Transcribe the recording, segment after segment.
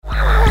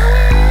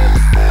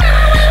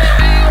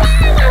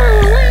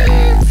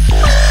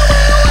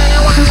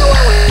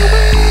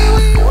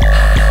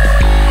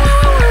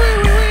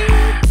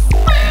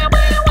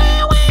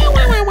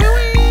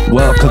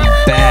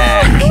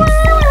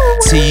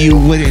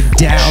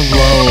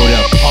download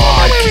a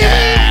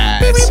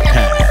podcast.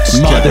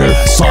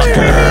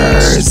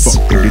 Motherfuckers.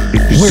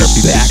 We're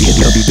back in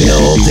the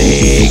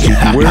building.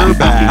 We're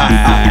back.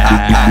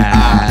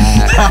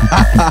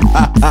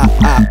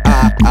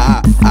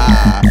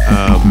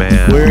 Oh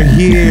man. We're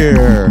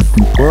here.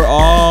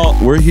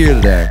 We're here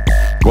today.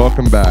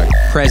 Welcome back.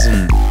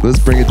 Present. Let's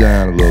bring it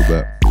down a little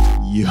bit.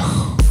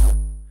 Yo.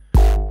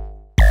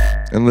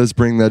 And let's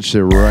bring that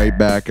shit right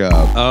back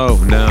up.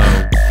 Oh no.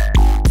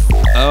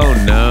 Oh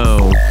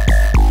no.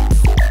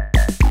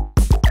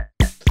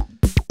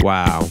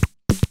 Wow.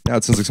 Now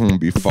it sounds like someone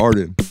would be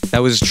farted. That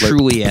was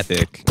truly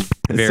epic.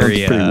 It Very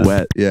sounds pretty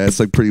wet. Yeah, it's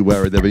like pretty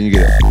wet right there, but you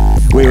get it.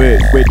 Wait,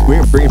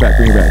 bring it back.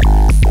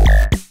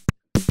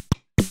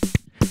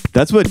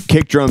 That's what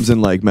kick drums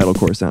and like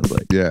metalcore sounds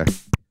like. Yeah.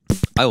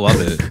 I love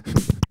it.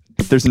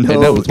 There's And I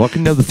no. was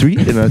walking down the street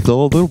and I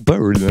saw a little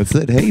bird and I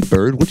said, "Hey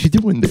bird, what you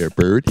doing there,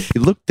 bird?" He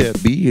looked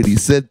at me and he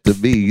said to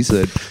me, he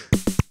said,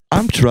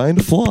 "I'm trying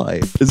to fly."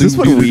 Is this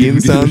what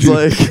Ween sounds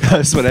like?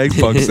 That's what Egg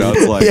Punk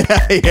sounds like.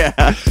 yeah.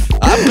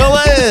 I'm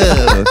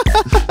going.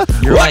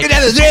 You're Walking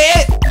down the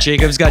street.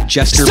 Jacob's got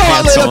jester Saw a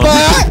pants little on. boy.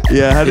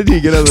 Yeah, how did he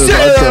get out of the See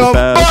mud so little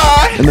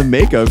fast? boy. And the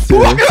makeup too.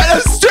 Walking down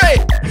the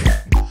street.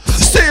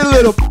 See a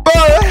little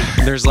boy.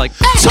 There's like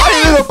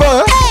Tiny little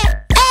boy.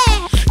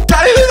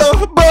 Tiny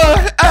little boy.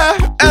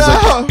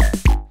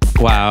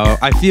 wow.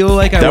 I feel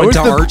like I That went was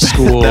to the- art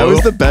school. That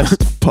was the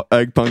best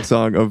Egg Punk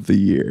song of the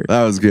year.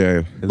 That was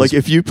good. Like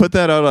if you put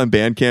that out on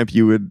Bandcamp,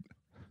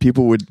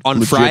 people would on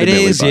legitimately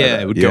Fridays, buy yeah,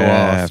 that. it would go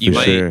Yeah, off. You for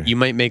might sure. you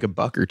might make a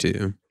buck or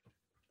two.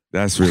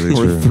 That's really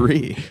or true.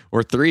 3.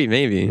 Or 3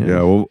 maybe.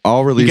 Yeah, well,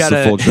 I'll release gotta-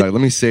 the full track.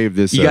 Let me save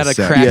this. You gotta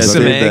set. crack Yeah,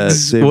 some save that,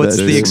 eggs. save What's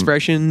that. the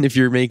expression? If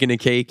you're making a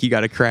cake, you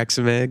gotta crack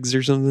some eggs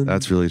or something.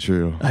 That's really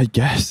true. I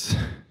guess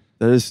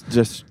that is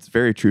just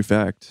very true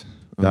fact.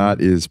 That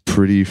is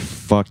pretty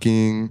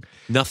fucking.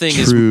 Nothing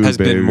True, has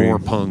baby. been more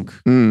punk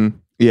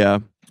Yeah.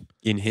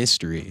 in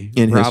history.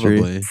 In history.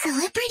 probably.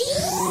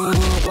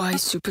 Worldwide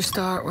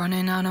superstar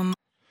running out of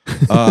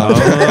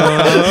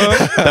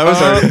That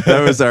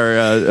was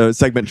our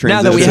segment transition.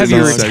 Now that we have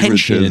your Segment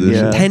attention, transition.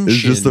 Yeah. attention. It's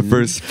just the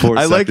first 4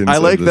 I like seconds.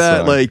 of the that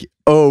song. like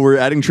we're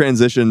adding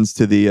transitions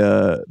to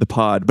the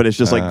pod, but it's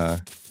just like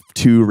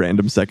 2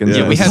 random seconds.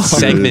 Yeah, of we the have song.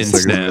 segments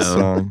seconds of the now.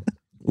 song.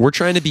 We're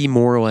trying to be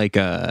more like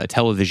a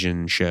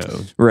television show.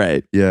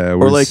 Right. Yeah,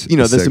 Or like,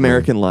 This segment.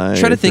 American Live.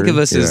 Try to think of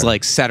us as yeah.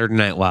 like Saturday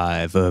Night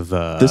Live of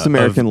This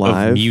American of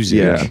Live. music,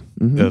 Yeah.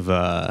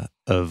 Mhm.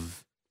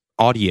 of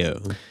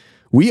audio.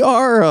 We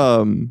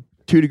are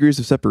 2 degrees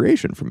of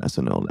separation from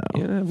SNL now.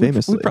 Yeah,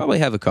 famously. we probably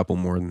have a couple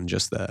more than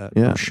just that.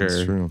 Yeah. I'm sure.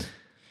 That's true.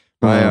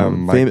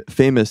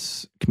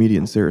 Famous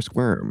comedian Sarah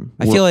Squirm.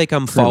 I feel like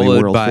I'm currently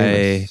followed world by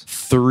famous.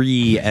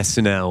 3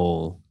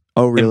 SNL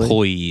Oh, really?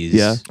 employees.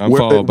 Yeah. I'm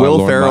followed by Will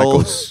Lorne Ferrell,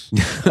 Michaels.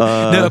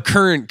 No,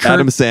 current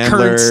Adam Sandler,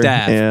 current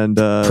staff, and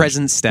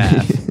present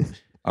staff.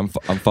 I'm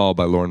followed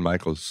by Lorne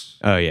Michaels.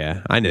 Oh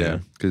yeah, I know. Yeah,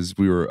 because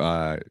we were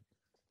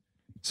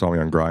saw me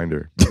on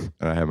Grindr,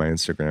 and I had my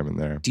Instagram in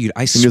there. Dude,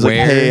 I And he was like,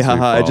 swear, "Hey,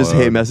 haha, I just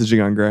hate followed.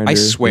 messaging on Grindr." I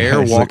swear,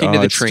 He's like, walking to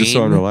the it's just so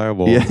train,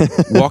 unreliable. Yeah.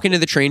 walking to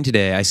the train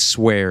today, I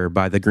swear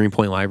by the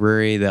Greenpoint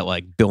Library that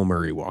like Bill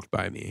Murray walked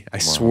by me. I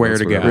swear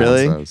to God.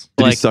 Really? Says.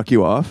 Did he Like- suck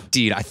you off?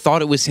 Dude, I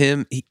thought it was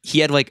him. He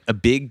had like a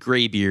big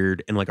gray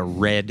beard and like a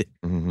red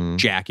Mhm.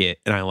 jacket,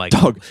 and I like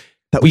Dog,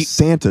 that was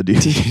Santa,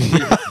 dude.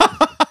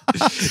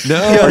 no.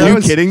 Are that you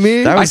was- kidding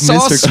me? that I was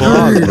saw Mr.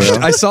 Claus, Scrooge. bro.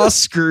 I saw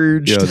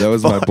Scrooge. Yo, that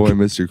was my boy,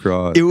 Mr.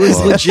 Claus. It was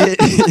Claus. legit.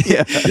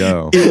 yeah.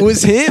 Yo, It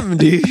was him,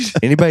 dude.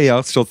 anybody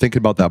else still thinking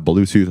about that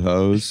Bluetooth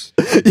hose?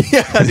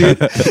 Yeah,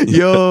 dude.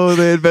 Yo,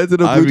 they invented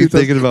a Bluetooth. I've been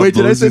thinking about Wait,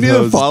 did I send you the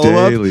Bluetooth follow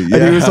up? daily. And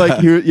he was Yeah. like,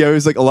 he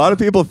was like, a lot of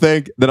people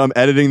think that I'm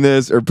editing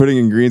this or putting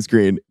in green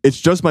screen.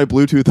 It's just my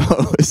Bluetooth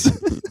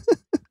hose.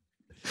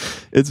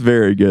 It's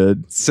very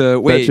good. So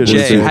wait, shit is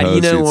Jay, good. how do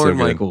you know It's so Lorne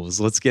good. Michaels?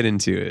 Let's get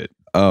into it.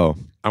 Oh,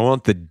 I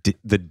want the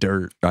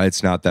dirt.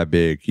 it's not that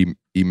big. He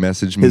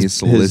messaged me His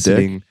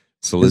soliciting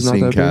that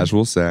big?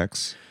 casual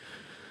sex,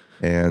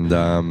 and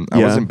I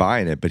Yeah. wasn't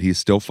buying it, but he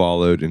still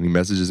followed, and he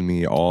messages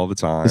me all the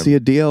time. Is he a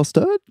DL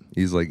stud?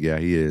 He's like, yeah,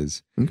 he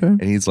is, Okay.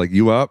 and he's like,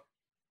 you up?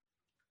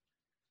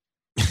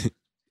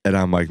 And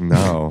I'm like,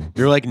 no.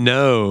 You're like,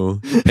 no.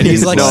 And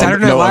he's like, No,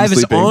 Saturday Night no, I'm Live is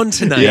sleeping. on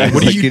tonight. Yeah,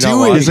 What are like, you you know doing?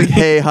 what? He's like,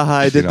 hey, haha,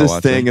 I did You know this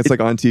what, thing. thing? It's like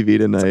on TV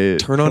tonight.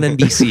 Turn on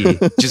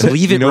NBC. Just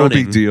leave it no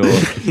running. big deal.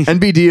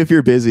 NBD if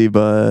you're busy,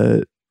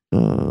 but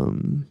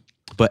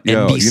But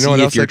Yo, NBC you know what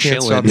if else you're I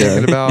can't chilling. stop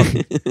thinking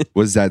about?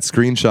 Was that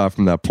screenshot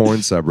from that porn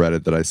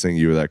subreddit that I sent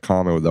you, that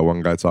comment with that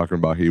one guy talking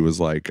about he was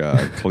like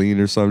clean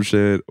or some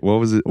shit. What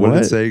was it? What did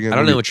What? it say again? I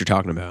don't know what you're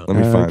talking about. Let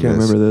me I find can't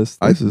this. remember this.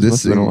 This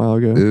must have been a while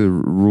ago. It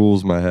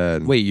rules my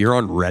head. Wait, you're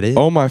on Reddit?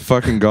 Oh my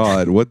fucking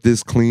God. What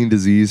this clean,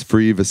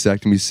 disease-free,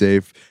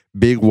 vasectomy-safe,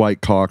 big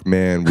white cock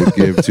man would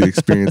give to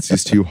experience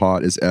these two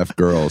hot as F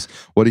girls.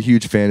 What a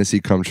huge fantasy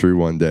come true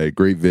one day.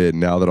 Great vid.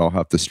 Now that I'll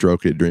have to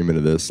stroke it dreaming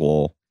of this,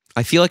 lol.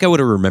 I feel like I would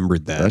have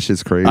remembered that. That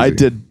shit's crazy. I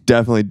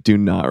definitely do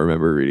not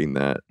remember reading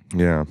that.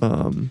 Yeah.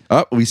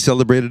 We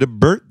celebrated a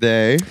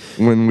birthday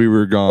when we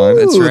were gone.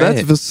 That's Ooh,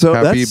 right.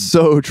 That's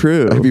so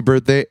true. Happy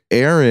birthday,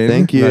 Aaron.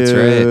 Thank you. That's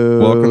right.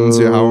 Welcome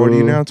to, how old are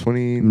you now?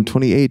 20. I'm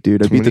 28,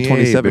 dude. I beat the 28,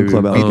 27 baby.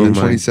 club Beat the Oh allegation. my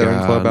 27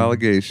 God. club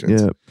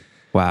allegations. Yeah.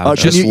 Wow.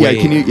 Can you? Yeah.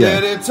 Can you? Yeah.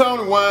 Daddy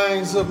Tony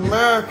Wangs of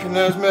America. And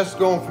there's a message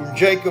going from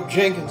Jacob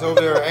Jenkins over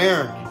there.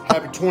 Aaron,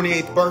 happy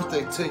 28th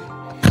birthday to you.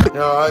 All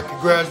right,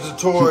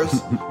 congratulatory.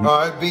 All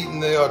right, beating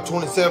the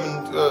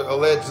 27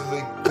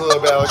 allegedly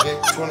club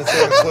allegations.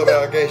 27 club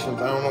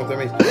allegations. I don't know what that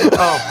means.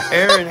 Oh,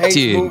 Aaron hates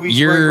Dude, movies.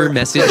 your Spring Break,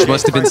 message because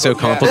must have been so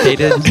Franco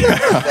complicated.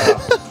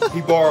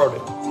 He borrowed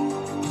it.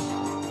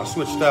 I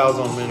switch styles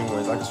on him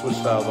anyways. I can switch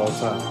styles all the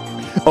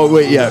time. Oh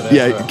wait, yeah, That's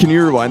yeah. right. Can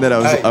you rewind that?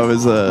 Hey. I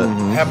was.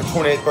 Happy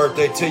 28th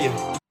birthday to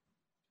you.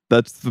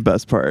 That's the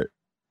best part.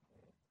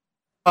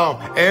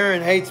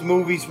 Aaron hates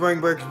movies, Spring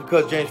Breakers,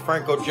 because James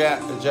Franco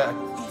jacked the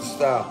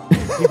style.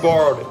 He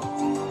borrowed it.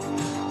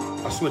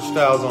 I switch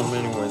styles on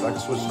him anyways. I can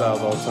switch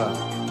styles all the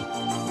time.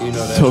 You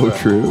know that. So right.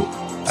 true.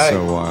 Hey,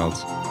 So wild.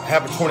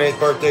 happy 28th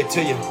birthday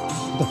to you.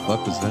 What the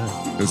fuck was that?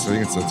 I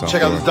think it's the top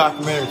Check out one. this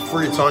documentary. It's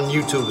free. It's on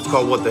YouTube. It's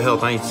called What the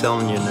Health. I ain't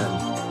selling you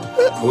nothing.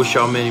 I wish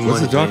y'all many money.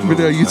 What's the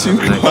documentary on YouTube?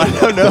 I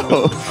don't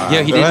know.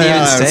 Yeah, he didn't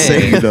even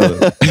say. You You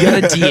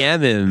gotta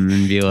DM him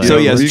and be like, So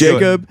Yeah, yes, where you going?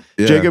 Jacob.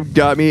 Yeah. Jacob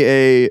got me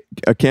a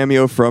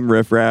cameo from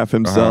Riff Raff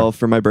himself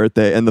for my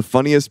birthday, and the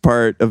funniest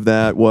part of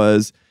that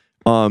was,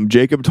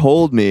 Jacob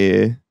told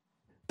me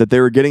that they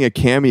were getting a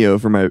cameo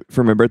for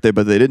my birthday,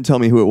 but they didn't tell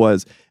me who it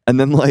was. And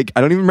then like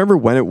I don't even remember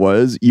when it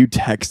was. You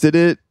texted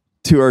it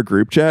to our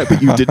group chat, but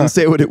you didn't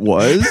say what it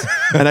was.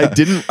 And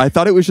I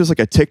thought it was just like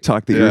a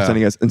TikTok that you were Yeah.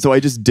 sending us. And so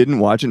I just didn't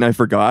watch it and I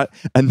forgot.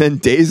 And then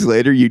days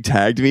later you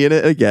tagged me in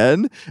it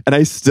again and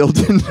I still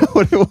didn't know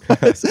what it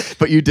was,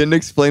 but you didn't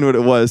explain what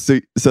it was.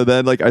 So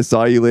then like I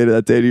saw you later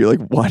that day and you're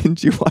like, why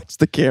didn't you watch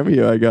the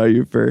cameo I got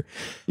you for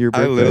your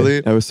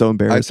birthday? I was so I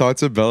embarrassed. talked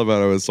to Bell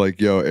about it. I was like,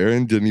 yo,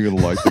 Aaron didn't even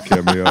like the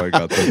cameo I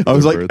got. I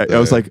was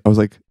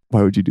like,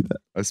 why would you do that?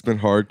 I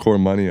spent hardcore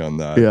money on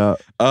that. Yeah.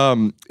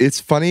 It's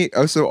funny.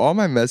 Oh, so all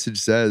my message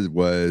said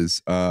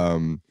was,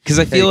 because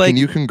I hey, feel like can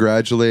you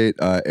congratulate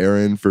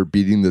Aaron for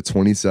beating the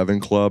 27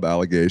 club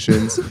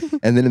allegations?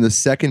 And then in the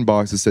second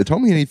box, it said, tell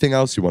me anything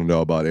else you want to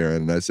know about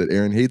Aaron. And I said,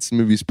 Aaron hates the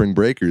movie Spring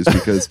Breakers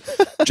because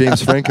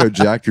James Franco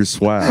jacked your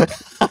swag.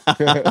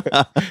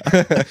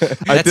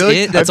 That's feel like,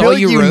 it? That's I feel all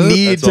like you you wrote?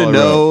 need That's all to I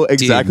know wrote.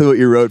 exactly what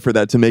you wrote for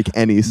that to make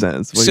any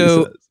sense. What he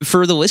so says.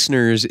 for the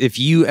listeners, if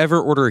you ever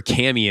order a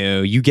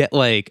cameo, you get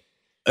like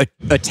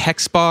a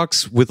text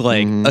box with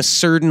like a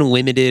certain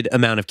limited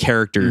amount of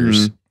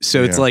characters.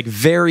 So it's Yeah. like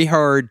very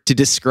hard to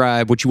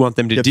describe what you want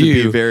them to You have do.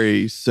 to be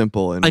very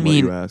simple in I what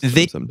mean, you ask them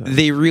they sometimes.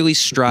 really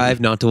strive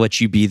not to let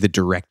you be the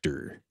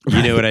director.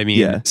 You know what I mean?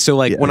 Yeah. So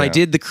like when I Yeah.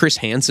 did the Chris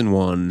Hansen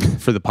one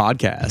for the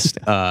podcast,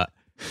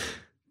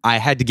 I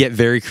had to get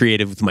very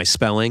creative with my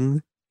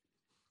spelling,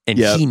 and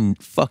Yep. he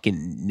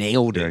fucking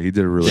nailed it. Yeah, he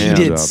did a really He good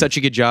did job. such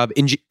a good job.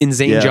 And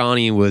Zane Yeah.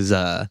 Johnny was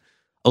a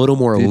little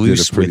more He did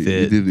loose a pretty-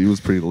 with it. He was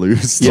pretty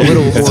loose. A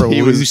little more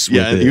He was- loose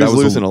yeah, with he it. was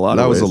loose in a lot of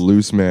That was a ways.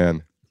 loose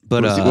man.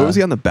 But what was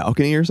he on the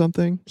balcony or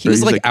something? he Or was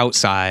he's like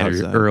outside,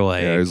 outside. Or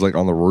like Yeah, he was like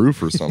on the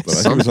roof or something.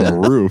 I think he was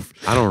on the roof.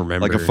 I don't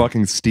remember. Like a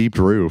fucking steeped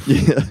roof.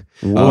 Yeah.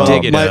 We'll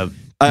dig it my- up.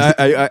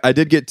 I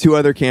did get 2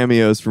 other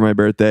cameos for my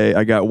birthday.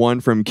 I got one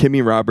from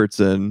Kimmy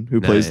Robertson, who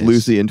plays Nice.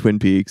 Lucy in Twin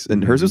Peaks,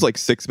 and hers was like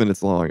 6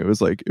 minutes long. It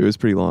was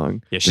pretty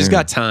long. Yeah, she's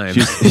got time.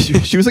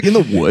 She was like in the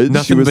woods. She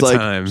Nothing was but like,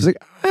 time. she's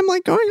like, I'm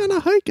like going on a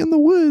hike in the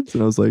woods,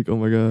 and I was like, oh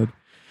my god.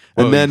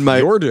 Whoa, And then my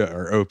your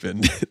door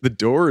opened. The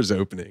door is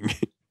opening.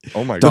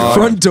 Oh my The god.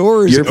 front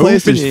door is Your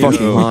place is opening.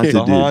 fucking haunted, The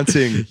dude.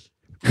 haunting.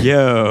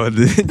 Yo,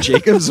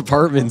 Jacob's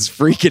apartment's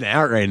freaking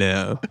out right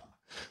now.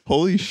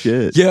 Holy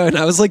shit. Yeah, and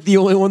I was like the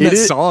only one that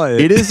saw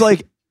it. It is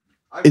like,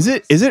 is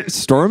it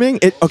storming?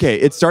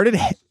 It started.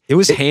 It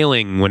was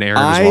hailing when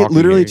Aaron was I walking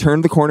literally here.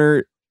 turned the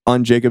corner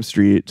on Jacob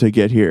Street to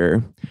get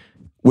here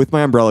with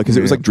my umbrella because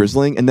it was Yeah. like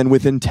drizzling, and then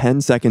within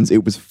 10 seconds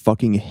it was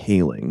fucking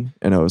hailing,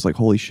 and I was like,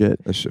 holy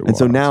shit. That shit And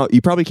so wild. now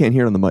you probably can't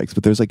hear it on the mics,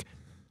 but there's like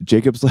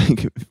Jacob's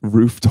like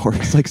roof door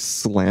is like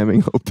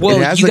slamming open. Well,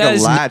 it has you like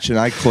guys a latch, and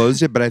I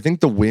closed it, but I think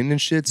the wind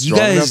and shit's You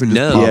strong enough guys and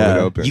know. just pop Yeah. it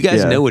open. You guys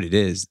Yeah. know what it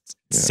is. It's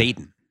Yeah.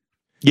 Satan.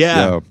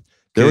 Yo,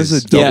 there was a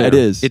 'Cause- double, yeah, it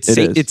is. It's It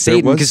Satan. is. It's There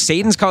Satan was- because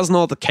Satan's causing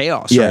all the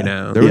chaos Yeah. right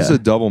now. There was Yeah. a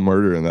double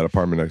murder in that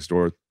apartment next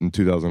door in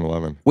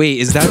 2011. Wait,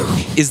 is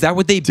that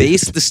what they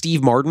based the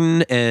Steve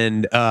Martin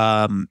and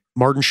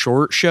Martin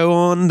Short show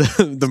on? The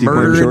Steve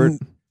murder Martin Short? in,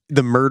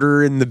 the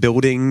murder in the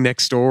building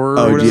next door. Or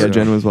Oh whatever. yeah,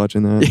 Jen was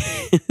watching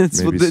that.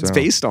 It's what Maybe it's so.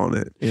 based on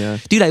it. Yeah.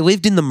 Dude, I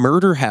lived in the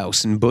murder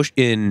house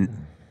in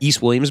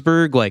East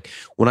Williamsburg. Like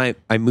when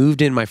I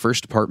moved in my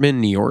first apartment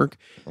in New York,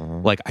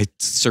 like I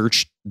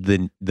searched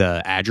the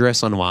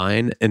address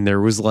online, and there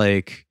was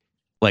like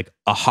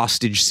a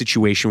hostage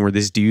situation where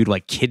this dude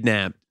like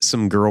kidnapped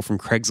some girl from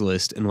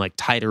Craigslist and like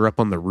tied her up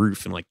on the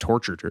roof and like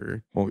tortured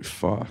her. Holy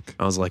fuck.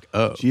 I was like,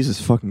 oh,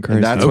 Jesus fucking Christ.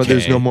 And that's why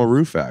there's Okay. no more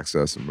roof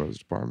access in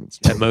most apartments.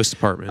 at most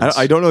apartments.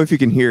 I don't know if you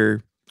can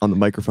hear. on the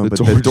microphone, The but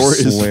the door's door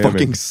is slamming.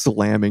 fucking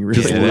slamming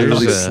really Yeah, It's there's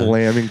literally a-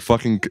 slamming,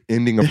 fucking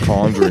ending of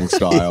Conjuring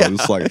style.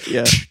 Just like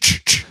yeah.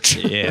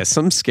 Yeah,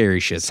 some scary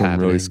shit's some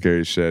happening. really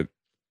scary shit.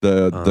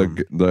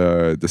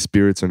 The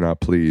spirits are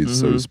not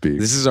pleased, so to speak.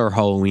 This is our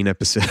Halloween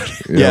episode.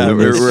 Yeah,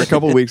 we missed- we're a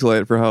couple weeks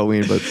late for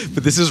Halloween, but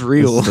But this is this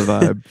real. is the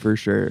vibe for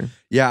sure.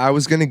 Yeah, I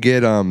was gonna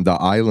get the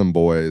Island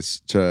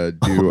Boys to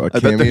do a I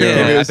bet they're cameo. Yeah,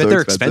 cameo I is bet so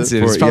they're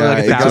expensive. expensive. It's probably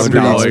like it got pretty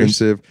 $1,000.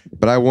 expensive.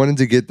 But I wanted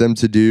to get them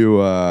to do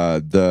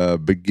the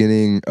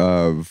beginning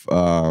of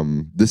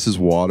 "This Is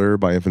Water"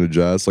 by Infinite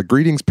Jest. Like,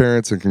 greetings,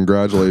 parents, and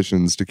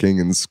congratulations to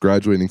Kingan's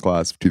graduating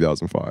class of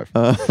 2005.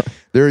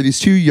 There are these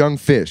two young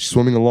fish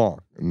swimming along,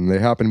 and they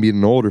happen to be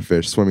an older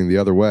fish swimming the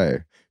other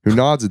way, who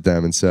nods at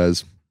them and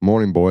says,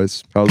 "Morning,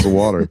 boys. How's the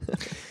water?"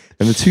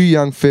 And the two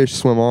young fish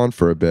swim on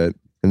for a bit,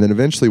 and then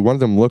eventually one of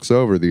them looks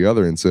over the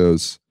other and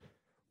says,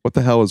 "What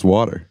the hell is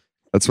water?"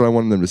 That's what I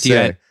wanted them to Yeah.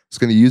 say. I was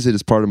going to use it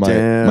as part of my,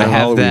 Damn. my I have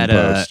Halloween that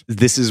post.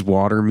 "This Is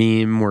Water"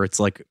 meme where it's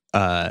like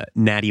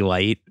Natty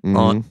Light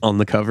on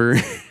the cover.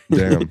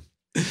 Damn,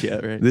 Yeah,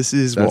 right. This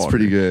is that's water.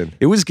 pretty good.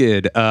 It was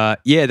good.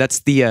 Yeah, that's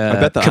the I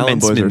bet the Island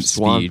Boys are commencement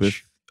swamped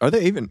speech. with. Are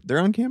they even? They're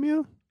on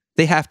Cameo.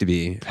 They have to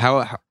be. How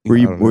Were I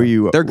you? don't know. Were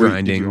you? They're Did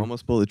grinding. you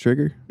almost pull the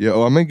trigger? Yeah,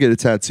 I'm going to get a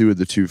tattoo of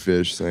the two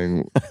fish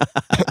saying,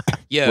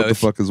 yeah, "What the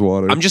fuck is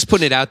water?" I'm just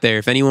putting it out there.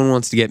 If anyone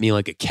wants to get me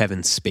like a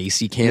Kevin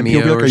Spacey And cameo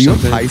people be like, or "Are you a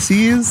something,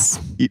 Pisces?"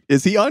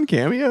 Is he on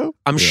Cameo?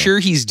 I'm sure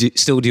he's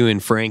still doing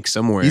Frank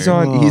somewhere. He's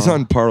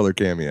on Parlor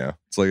Cameo.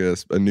 It's like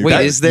a new. Wait,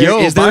 guy. is there Yo,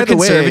 is there by a the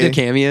way- conservative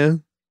cameo?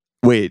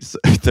 Wait,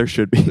 there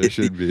should be. There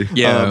should be.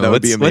 Yeah, that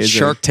would be let's amazing.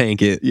 Shark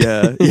Tank it.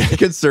 Yeah, yeah,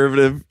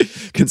 conservative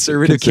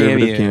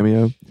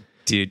cameo.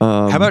 Dude.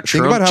 Um, How about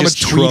think Trump about how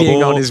just much tweeting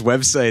trouble- on his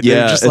website? Yeah,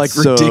 They're just like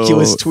it's so-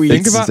 ridiculous tweets.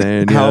 Think about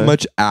insane, how yeah.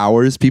 much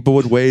hours people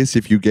would waste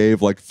if you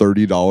gave like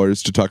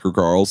 $30 to Tucker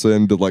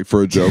Carlson to like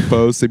for a joke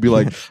post. They'd be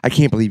like, "I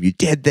can't believe you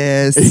did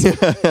this.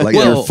 Like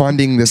Well, you're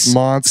funding this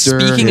monster."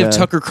 Speaking Yeah. of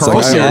Tucker It's like,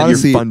 Carlson, I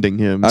honestly- you're funding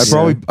him. I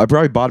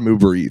probably bought him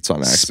Uber Eats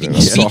on accident.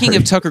 I'm Speaking sorry.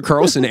 of Tucker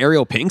Carlson,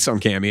 Ariel Pink's on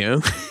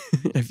Cameo.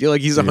 I feel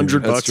like he's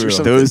 $100 that's or true.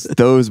 something.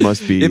 those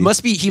must be. It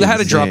must be. He had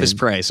to drop his insane.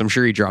 price. I'm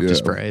sure he dropped his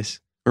Yeah. price,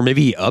 or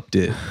maybe he upped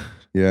it.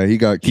 Yeah, he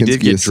got He did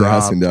Kinski get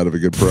assassined out of a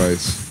good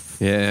price.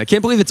 Yeah, I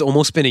can't believe it's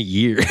almost been a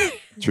year.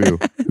 True.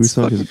 Who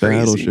sunk his fucking crazy.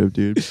 battleship,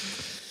 dude?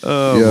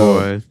 Oh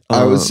Yo,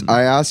 boy.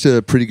 I asked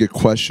a pretty good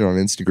question on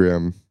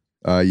Instagram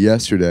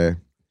yesterday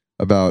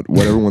about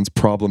what everyone's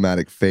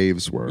problematic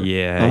faves were.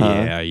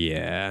 Yeah,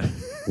 yeah.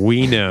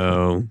 We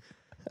know.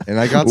 And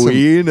I got some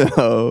We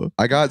know.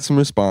 I got some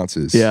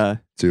responses. Yeah.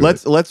 to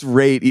Let's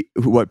rate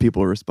what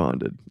people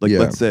responded. Like, Yeah.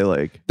 let's say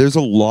like There's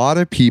a lot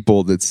of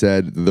people that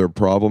said their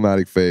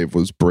problematic fave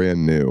was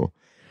brand new.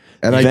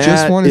 And I just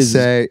That want to is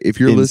say, if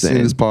you're listening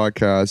to this insane.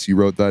 podcast, you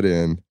wrote that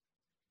in.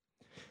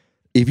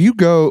 If you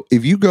go to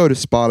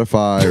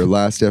Spotify or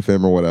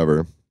Last.fm or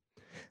whatever,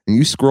 and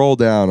you scroll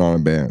down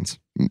on bands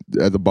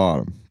at the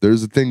bottom,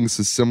 there's a thing that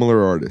says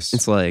similar artists.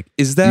 It's like,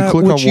 is that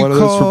click what on you one of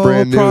those for call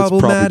brand new, it's probably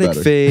problematic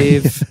better.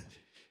 fave?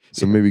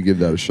 So maybe give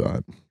that a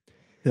shot.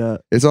 yeah.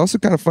 It's also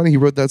kind of funny. He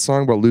wrote that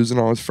song about losing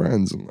all his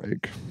friends. And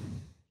like,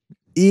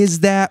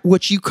 Is that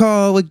what you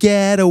call a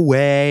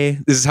getaway?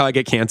 This is how I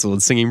get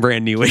canceled, singing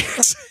brand new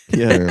lyrics.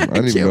 Yeah. damn, I didn't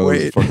even can't know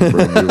wait. that was fucking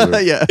brand new.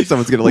 lyrics. Yeah.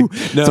 Someone's gonna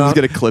No, someone's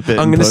gonna clip it.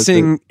 I'm and gonna post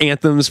sing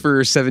anthems for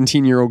a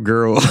 17-year-old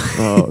girl It.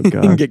 Oh and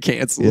god. get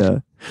canceled. Yeah.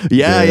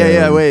 Yeah.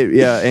 Damn. Wait.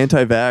 Yeah.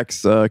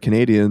 Anti-vax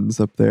Canadians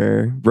up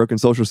there. Broken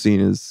Social Scene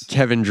is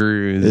Kevin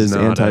Drew is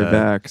not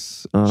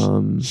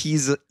anti-vax.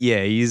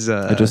 he's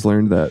I just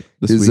learned that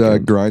this His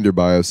weekend. grinder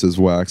bio says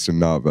waxed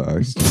and not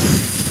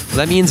vaxxed.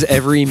 that means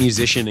every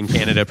musician in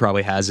Canada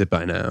probably has it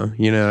by now.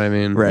 You know what I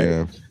mean? Right.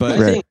 Yeah. But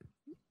Right.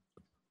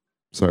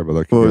 Sorry about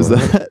that. Keep What was going.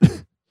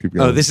 that? Keep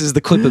going. oh, this is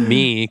the clip of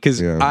me because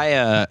Yeah.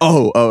 I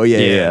Oh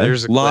yeah.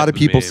 there's a lot of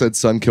people me. said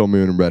Sun Kill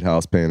Moon and Red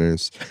House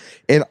Painters,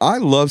 and I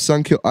loved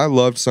Sun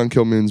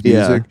Kill Moon's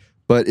Yeah. music,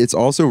 but it's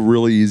also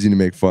really easy to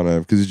make fun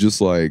of because it's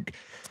just like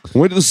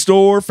went to the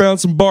store,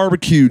 found some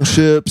barbecue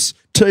chips,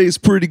 tastes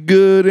pretty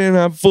good, and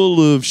I'm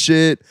full of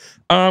shit.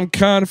 I'm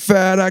kind of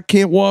fat, I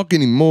can't walk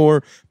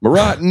anymore. My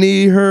right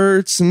knee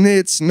hurts, and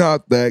it's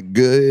not that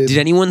good. Did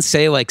anyone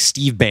say like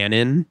Steve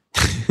Bannon?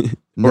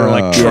 No. or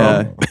like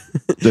Trump?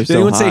 They're Did so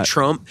anyone say hot.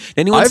 Trump? Did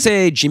anyone I've-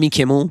 say Jimmy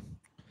Kimmel?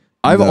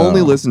 I've No. only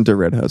listened to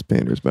Red House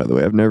Painters, by the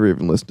way. I've never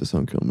even listened to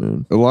Sun Kill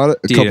Moon. A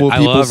Dude, couple of I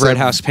people love said, Red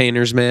House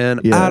Painters, man.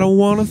 Yeah. I don't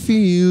want to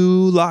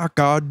feel like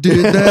I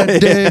did that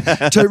day.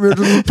 Take me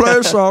to the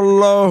place I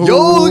love.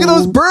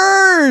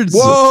 birds!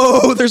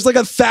 Whoa, there's like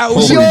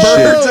 1,000 Holy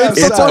birds shit. outside.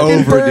 It's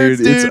over, dude.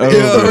 It's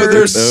over.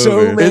 There's It's so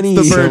over. many.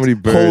 It's the So birds. many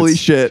birds. Holy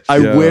shit. I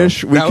Yeah.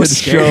 wish we That could was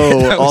scary.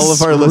 show That all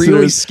was of our really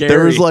listeners. scary.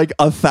 There was like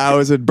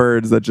 1,000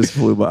 birds that just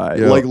flew by.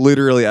 Yeah. Like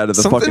literally out of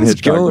the fucking Something's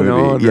Hitchcock going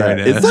movie. on yeah, right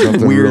now. it's like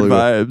Something weird really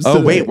vibes.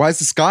 Oh wait, why is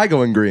the sky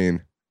going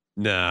green?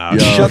 No, Yo,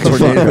 shut the fuck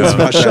tornado's up.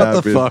 about to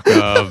Shut the happen. fuck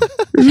up.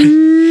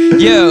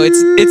 Yo,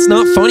 it's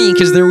not funny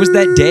because there was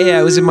that day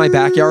I was in my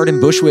backyard in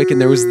Bushwick and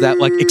there was that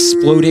like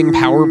exploding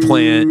power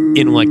plant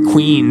in like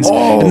Queens,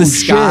 and the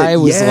sky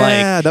was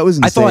that was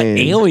insane. I thought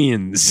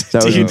aliens.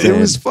 That was dude, it insane.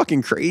 was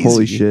fucking crazy.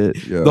 Holy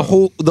shit. Yeah.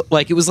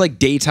 Like it was like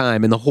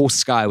daytime and the whole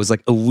sky was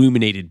like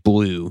illuminated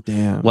blue,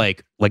 Damn.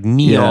 like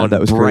neon,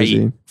 that was bright,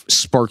 crazy.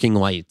 sparking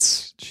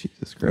lights.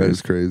 Jesus That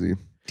is Christ. crazy.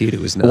 Dude, it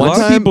was A nuts. lot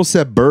of time- people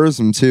said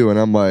Burzum too, and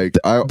I'm like,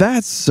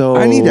 That's so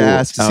I need to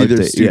ask to see their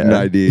outdated. student Yeah.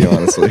 ID,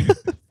 honestly.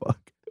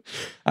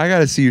 I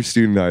gotta see your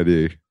student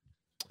ID.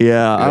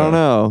 Yeah, I don't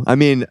know. I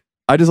mean,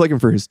 I just like him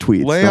for his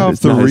tweets. Lay not off his-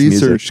 the not his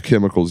music. research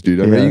chemicals,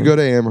 dude. I mean, Yeah. you go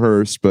to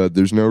Amherst, but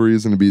there's no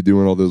reason to be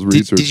doing all those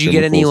research. Did you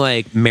get any chemicals.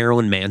 like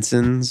Marilyn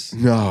Mansons?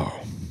 No,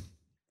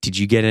 Did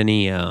you get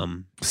any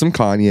some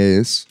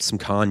Kanye's. some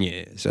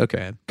Kanye's?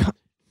 Okay.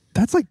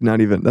 That's like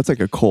not even. That's like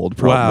a cold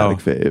problematic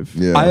fave.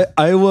 Yeah,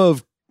 I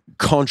love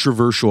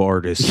controversial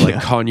artists like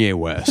Kanye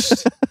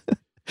West.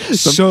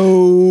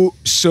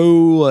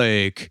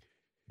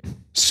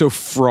 so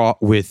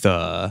fraught with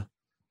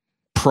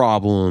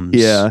problems.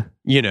 Yeah.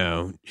 You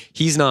know,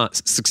 he's not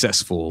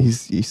successful.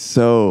 He's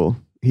so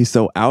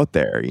out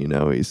there. You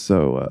know, he's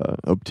so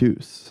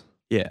obtuse.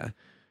 Yeah.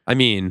 I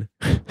mean,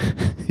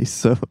 He's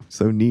so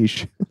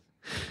niche.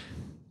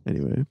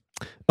 Anyway,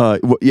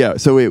 yeah.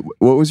 So wait,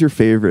 what was your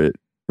favorite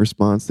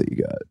response that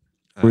you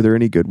got? Were there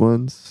any good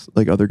ones?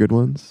 Like other good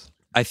ones?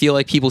 I feel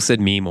like people said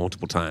me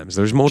multiple times.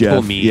 There's multiple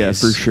Jeff, me's. yeah,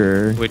 for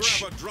sure.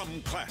 Which yeah.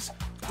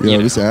 you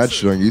know. This ad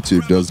shit on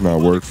YouTube does not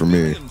work for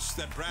me.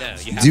 no,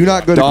 you have Do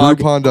not go to Dog.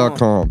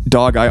 Groupon.com.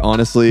 Dog, I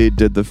honestly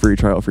did the free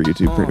trial for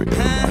YouTube Premium.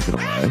 I'm not gonna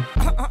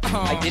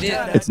lie. I did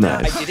it. It's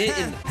nice. I did it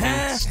in the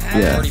past. Yeah.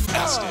 I already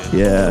passed it.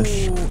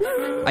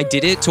 Yeah. I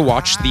did it to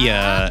watch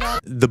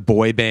the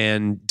boy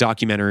band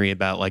documentary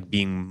about like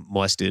being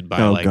molested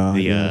by Oh like god,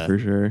 the yeah, for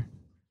sure.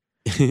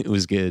 it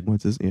was good.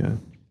 What's this? Yeah.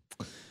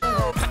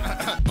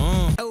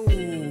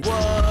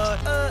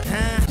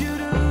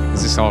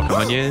 Is this all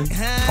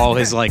Kanye? All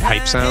his like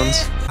hype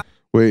sounds?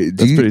 Wait,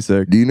 That's pretty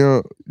sick. Do you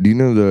know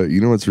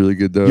what's really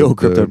good though? Yo, The-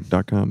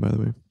 crypto.com, by the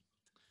way.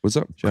 What's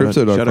up? Shout out-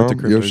 Crypto.com. shout out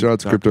to Yo, shout out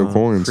to Crypto crypto.com.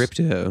 Coins.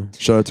 Crypto.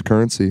 Shout out to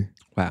Currency.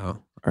 Wow.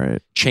 All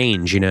right.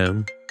 Change, you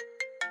know.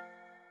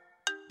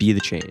 Be the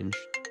change.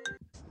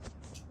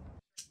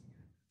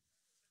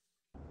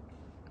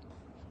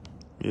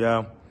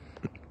 Yeah.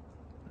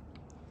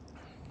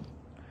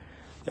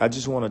 I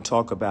just want to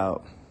talk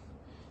about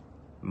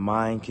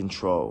mind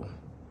control.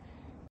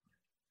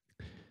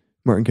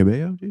 Martin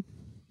Cabello, dude.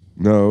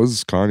 No, it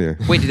was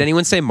Kanye. Wait, did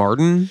anyone say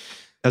Martin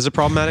as a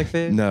problematic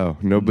fave? No,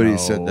 nobody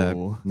said that.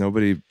 No.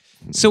 Nobody.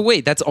 So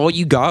wait, that's all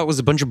you got was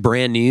a bunch of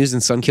brand news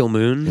and Sun Kill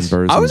Moons?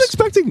 And I was Burzums.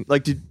 expecting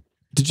like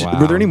did you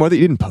Wow. were there any more that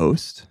you didn't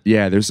post?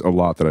 Yeah, there's a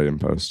lot that I didn't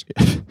post.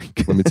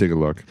 Let me take a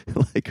look.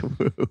 like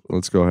woo.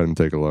 Let's go ahead and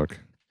take a look.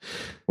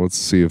 Let's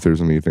see if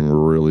there's anything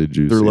really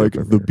juicy. They're like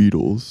up in the here.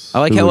 Beatles. I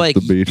like They're how like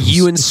like the Beatles.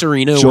 you and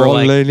Serena John were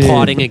like Lennon.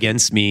 plotting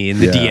against me in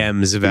the Yeah.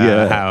 DMs about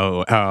Yeah.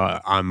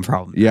 how I'm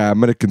problematic. Yeah, I'm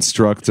gonna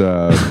construct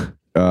a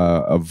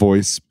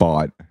voice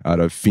bot out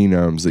of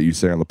phenomes that you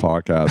say on the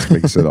podcast,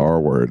 make you say the R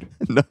word.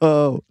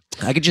 No.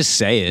 I could just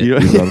say it. You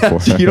He's on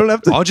don't, for it. you don't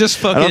have to I'll just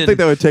I fucking. don't think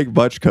that would take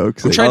much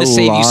coke. I'm trying to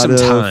save you some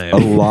lot of- time. A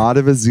lot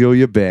of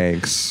Azealia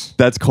Banks.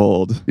 That's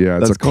cold. Yeah,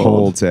 it's That's a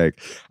cold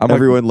take. I'm like,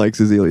 Everyone likes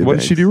Azealia what did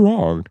Banks. she do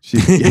wrong?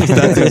 Yes,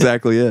 that's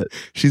exactly it.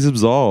 She's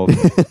absolved.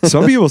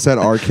 Some people said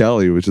R.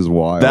 Kelly, which is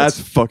wild. That's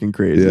fucking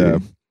crazy. Yeah.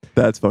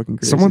 That's fucking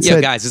crazy. Someone Yeah,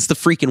 said- guys, it's the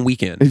freaking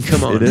weekend.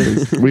 Come on. It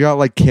is. we got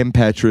like Kim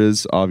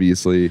Petras,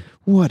 obviously.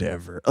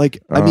 Whatever. Like,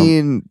 I Um,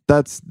 mean,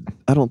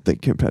 I don't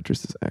think Kim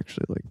Petras is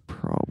actually like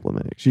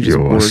problematic. She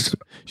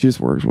just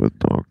works with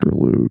Dr.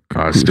 Luke.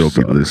 I who still be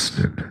sucks.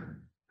 listening.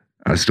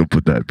 I still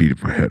put that beat in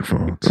my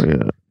headphones. Oh,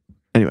 yeah.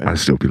 Anyway. I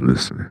still be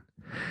listening.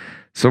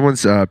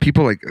 Someone's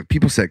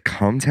people said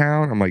Come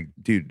Town. I'm like,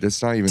 dude,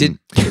 that's not even. Did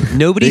they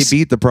nobody?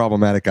 beat the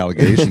problematic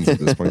allegations at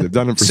this point. They've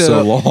done it for so,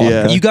 So, long.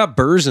 Yeah. You got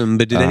Burzum,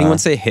 but did Uh-huh. anyone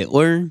say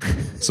Hitler?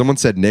 Someone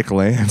said Nick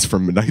Lance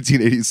from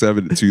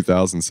 1987 to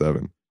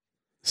 2007.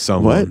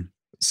 Someone.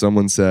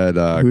 Someone said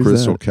Who's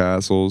Crystal that?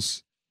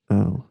 Castles.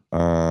 Oh.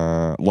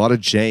 A lot of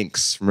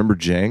Janks. Remember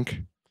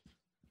Jank?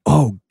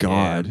 Oh,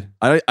 God.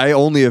 I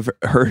only have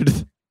heard.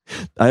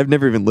 I have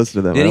never even listened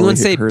to them. Did I anyone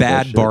only say heard that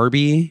Bad shit.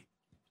 Barbie?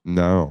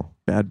 No.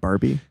 Bad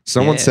Barbie?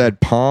 Someone Yeah.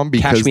 said Palm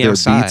because Catch Me their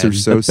Outside. beats are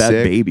so That's Bad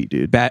sick. Baby,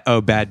 dude. Bad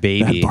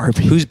Baby. Bad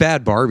Barbie. Who's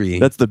Bad Barbie?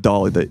 That's the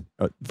Dolly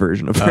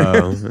version of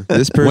her. Oh.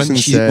 This person when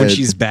said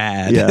she's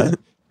bad. Yeah.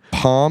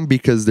 Palm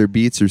because their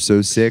beats are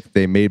so sick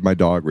they made my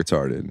dog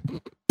retarded.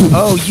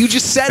 Oh, you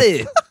just said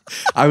it.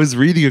 I was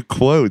reading a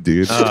quote,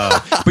 dude.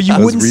 But you I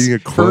was wouldn't reading a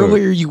quote.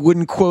 earlier. You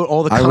wouldn't quote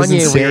all the I Kanye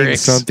wasn't saying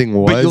lyrics. something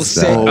but you'll was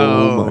say, that.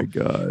 Oh, my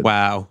God.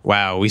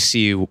 Wow. We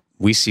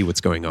see what's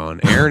going on.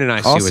 Aaron and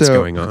I see Also, what's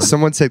going on.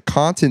 someone said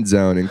Content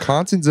Zone, and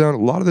Content Zone, a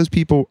lot of those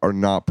people are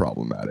not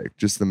problematic.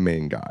 Just the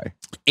main guy.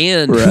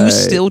 And Right.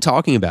 who's still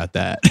talking about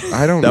that?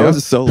 I don't That know.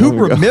 was so Who long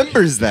ago.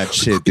 remembers that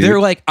shit, dude? They're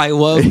like, I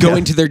love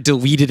going to their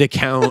deleted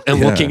account and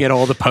Yeah. looking at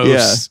all the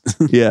posts.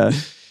 Yeah.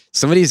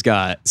 Someone's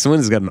got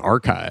an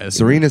archive.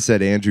 Serena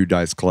said Andrew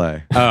Dice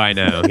Clay. Oh, I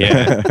know.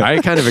 Yeah, I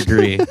kind of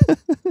agree.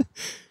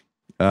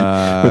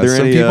 there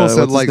Some any, people said what's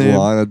his like name?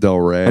 Lana Del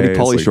Rey. Any It's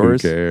Pauly like,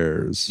 Shores? Who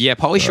cares? Yeah,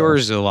 Pauly Shore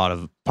is a lot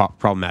of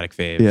problematic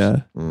faves.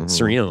 Yeah, Mhm.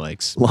 Serena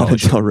likes Lana Pauly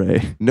Shore. Del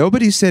Rey.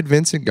 Nobody said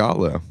Vincent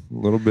Gallo. A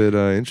little bit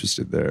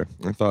interested there.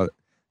 I thought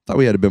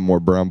we had a bit more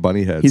brown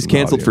bunny heads. He's in the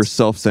canceled for audience.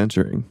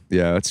 self-censoring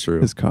Yeah, that's true.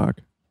 his cock.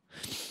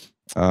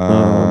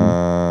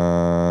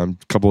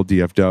 Couple of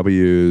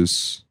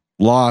DFWs.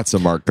 Lots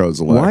of Mark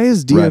Kozilek. Why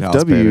is Red House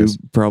DFW Panties.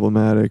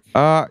 problematic?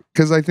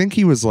 Because I think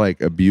he was like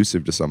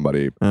abusive to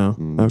somebody Oh,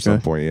 at some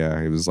okay. point.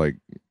 Yeah, he was like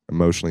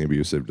emotionally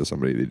abusive to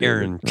somebody. They dated.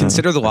 Aaron,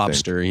 consider the I think.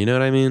 lobster. You know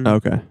what I mean?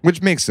 Okay.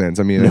 Which makes sense.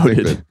 I mean, I think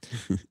Noted.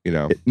 that, you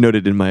know,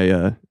 Noted in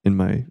my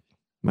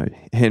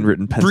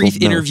handwritten pencil. Brief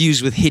notes.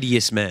 interviews with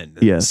hideous men.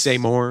 Yes. Say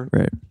more.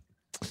 Right.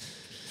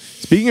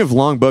 Speaking of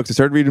long books, I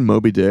started reading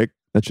Moby Dick.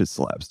 That shit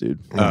slaps, dude.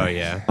 Oh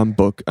yeah, I'm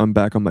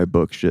back on my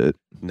book shit.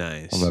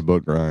 nice. on that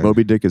book grind.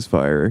 Moby Dick is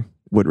fire.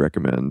 Would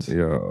recommend.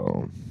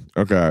 Yo.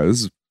 Okay,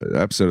 this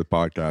episode of the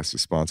podcast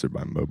is sponsored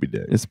by Moby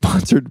Dick. It's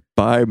sponsored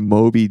by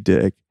Moby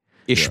Dick.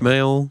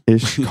 Ishmael.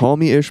 Call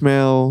me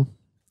Ishmael.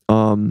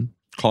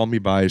 Call me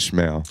by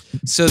Ishmael.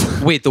 So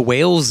wait, the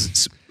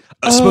whale's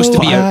supposed to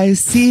be a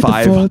see the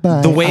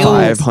whale.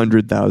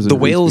 500,000. The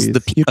whale's a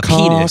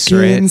penis,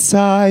 right?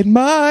 inside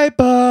my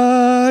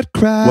butt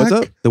crack. What's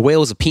up? The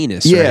whale's a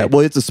penis. Yeah, right?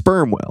 well, it's a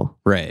sperm whale.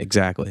 Right,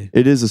 exactly.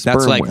 It is a sperm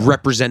That's like whale.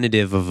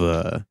 representative of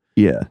a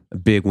Yeah.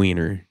 big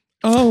wiener.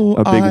 Oh,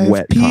 A big I've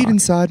wet peed cock.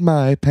 inside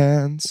my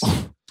pants.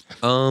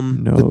 No.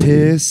 The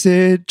piss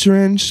it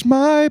drenched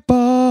my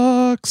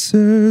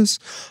boxers.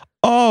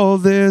 All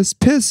this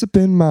piss up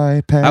in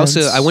my pants.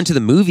 I went to the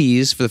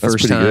movies for the That's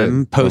first pretty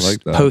good. time I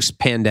like that. post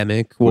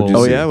pandemic. What'd you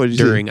Oh see? yeah, what did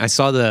you During I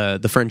saw the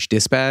French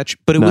Dispatch,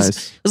 but it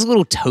Nice. was a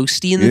little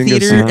toasty in the You didn't go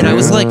theater, see and I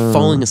was like Dune?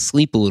 falling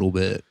asleep a little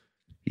bit.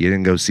 You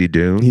didn't go see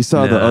Dune? see? He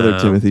saw the other No.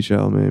 Timothy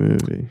Chalamet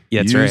movie.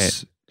 Yeah, that's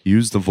right.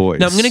 Use the voice.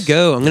 No, I'm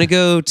gonna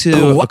go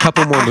to a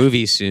couple more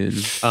movies soon.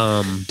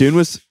 Dune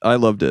was. I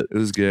loved it. It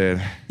was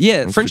good.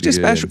 Yeah, That's French pretty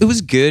Dispatch. good. It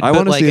was good, I but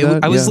wanna like see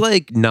that, I was yeah.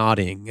 like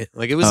nodding.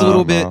 Like it was a Oh,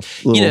 little no. bit.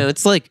 Little- You know,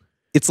 it's like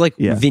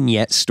Yeah.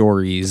 vignette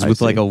stories I with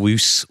see. like a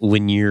loose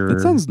linear.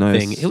 That sounds nice.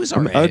 Thing. It was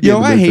I'm- alright. I'd be Yo,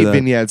 in the I mood for hate that.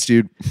 vignettes,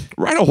 dude.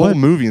 Write a whole What?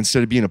 movie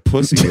instead of being a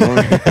pussy. You know?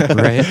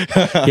 Right?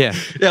 Yeah.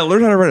 Yeah,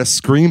 learn how to write a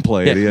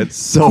screenplay, Yeah. idiot.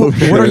 So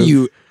What are true.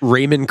 you,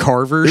 Raymond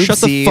Carver? Shut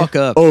the Oopsie. fuck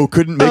up. Oh,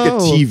 couldn't make a Oh.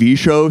 TV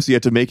show, so you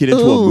had to make it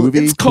into a movie.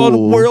 It's called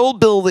Cool. world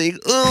building.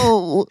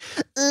 Oh,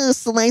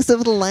 Slice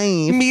of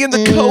life. me and the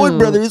Coen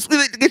brothers, we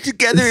like to get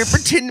together and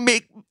pretend to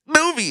make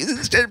movies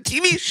instead of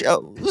TV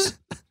shows.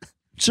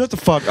 Shut the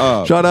fuck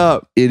up. Shut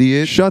up,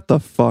 idiot. Shut the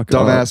fuck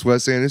Dumbass up.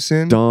 Wes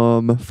Anderson.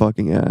 Dumb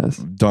fucking ass.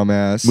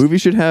 Dumbass. Movie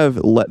should have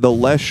the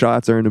less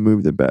shots are in a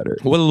movie, the better.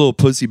 What a little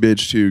pussy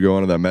bitch too,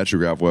 going to that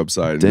Metrograph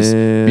website and just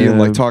Damn. being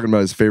like talking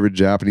about his favorite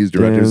Japanese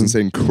directors Damn. and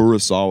saying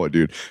Kurosawa,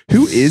 dude.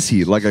 Who is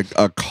he? Like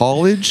a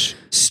college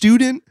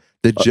student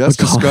that just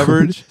a college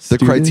discovered the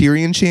student?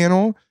 Criterion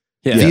Channel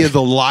Yeah. via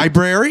the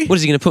library? What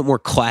is he gonna put more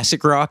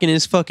classic rock in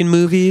his fucking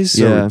movies?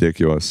 So Yeah.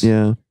 ridiculous.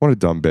 Yeah, What a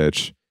dumb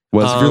bitch.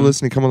 Wes, if you're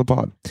listening, come on the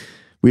pod.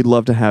 we'd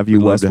love to have you,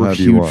 We'd love Wes. to We're have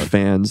you huge on.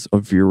 fans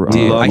of your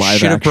Dude, I live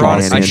should have action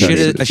brought. and I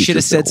animated should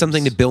have said feature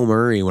something to films. Bill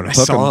Murray when I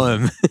Hook saw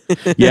him.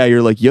 Yeah,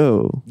 you're like,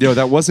 yo, Yo,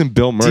 that wasn't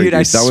Bill Murray. Dude,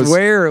 I that was,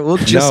 swear it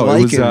looked just no, like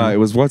it was him. it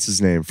was what's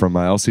his name from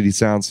LCD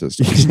Sound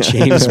System.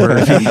 James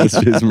Murphy. That's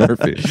James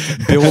Murphy.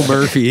 Bill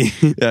Murphy.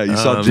 Yeah, you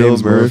saw Um,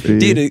 James Bill Murphy.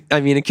 Murphy. Dude, I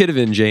mean, it could have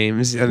been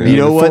James. I mean, you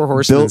know the what? Four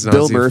Horsemen's not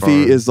Bill too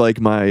Murphy far. is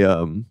like my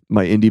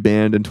indie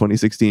band in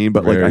 2016,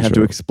 but like Very I have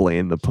true. to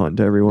explain the pun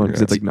to everyone because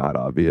Yeah. it's like not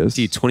obvious.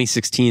 Dude,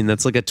 2016.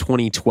 That's like a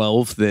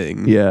 2012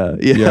 thing. Yeah.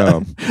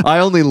 Yeah. I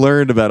only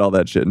learned about all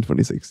that shit in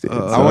 2016. so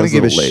I want to was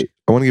give little late.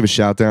 I want to give a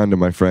shout down to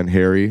my friend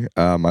Harry.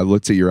 I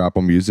looked at your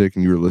Apple Music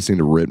and you were listening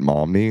to Rit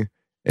Momney,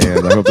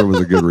 and I hope there was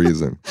a good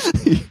reason.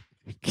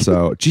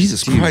 So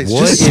Jesus Christ,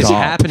 What just is stop.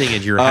 happening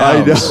at your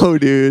I house? know,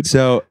 dude.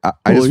 So I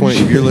just Holy want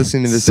if you're shit.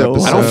 listening to this So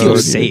episode, I don't feel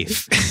So-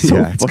 safe.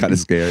 yeah, it's kind of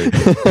scary.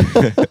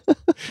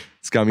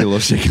 It's got me a little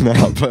shaken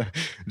up.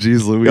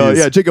 Jeez Louise. Oh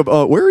yeah, Jacob.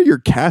 Where are your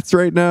cats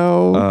right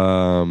now?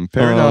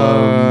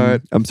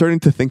 Paranoid. I'm starting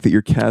to think that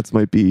your cats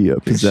might be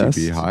possessed.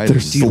 be hiding.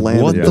 They're Dude,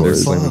 slamming what Yeah, the they're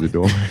doors. slamming the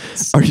door.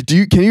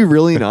 Can you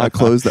really not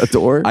close that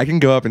door? I can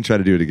go up and try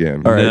to do it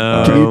again. All right,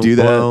 No, can you do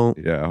that? well,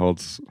 Yeah, hold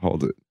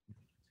it.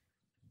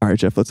 All right,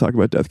 Jeff. Let's talk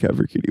about Death Cab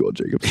for Cutie while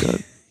Jacob's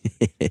gone.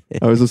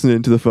 I was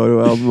listening to the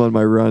photo album on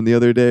my run the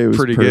other day. It was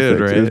pretty perfect.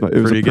 good, right?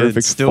 It was, pretty a perfect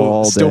good. Still,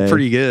 fall still day.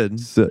 pretty good.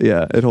 So,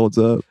 yeah, it holds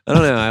up. I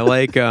don't know. I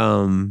like.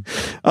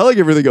 I like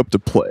everything up to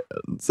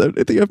plans.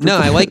 Everything up to No,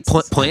 I like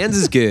plans. plans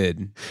is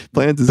good,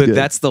 Plans is but good.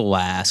 that's the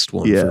last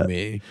one Yeah. for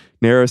me.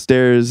 Narrow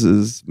Stairs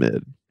is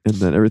mid, and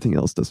then everything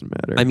else doesn't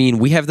matter. I mean,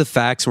 we have the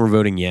facts and we're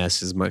voting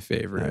yes is my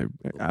favorite.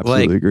 I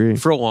absolutely like, agree.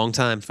 For a long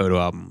time, photo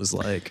album was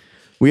like,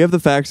 We Have the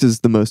Facts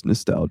is the most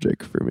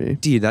nostalgic for me.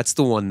 dude, that's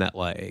the one that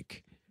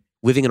like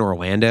living in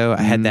Orlando,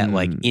 I had that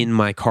like in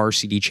my car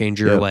CD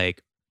changer, Yep.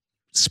 like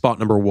spot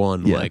number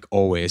one, Yeah. like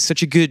always.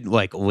 Such a good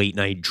like late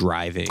night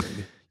driving.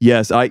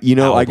 Yes, I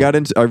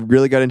album. I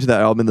really got into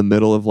that album in the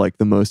middle of like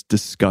the most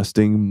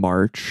disgusting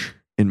March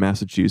in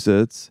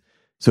Massachusetts.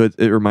 So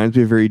it reminds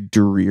me of very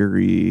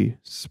dreary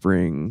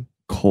spring,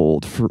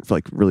 cold, for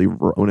like really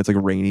when it's like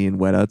rainy and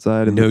wet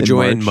outside. No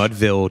Joy in March.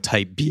 Mudville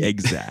type beat.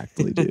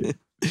 Exactly, dude.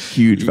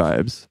 Huge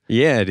vibes.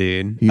 Yeah,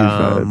 dude. Huge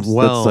vibes.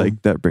 Well, That's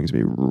like that brings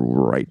me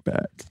right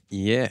back.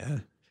 yeah.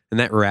 And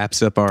that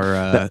wraps up our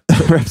That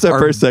wraps up our-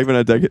 first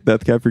segment on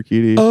Death Cab for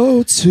Cutie.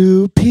 Oh,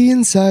 to pee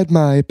inside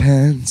my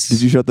pants.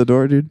 Did you shut the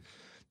door, dude?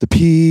 The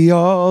pee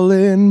all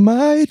in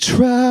my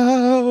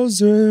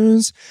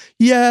trousers,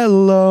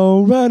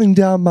 yellow running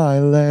down my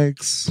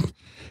legs.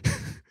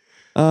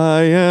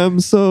 I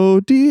am so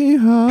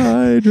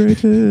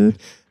dehydrated.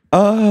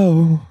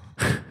 Oh.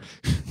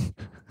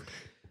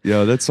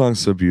 Yo, that song's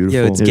so beautiful.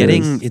 Yeah, it's It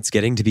getting is. it's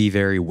getting to be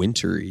very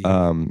wintry.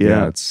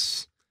 Yeah.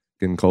 It's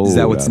getting cold. Is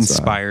that what's outside.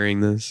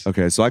 inspiring this?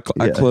 Okay, so I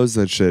Yeah. closed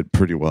that shit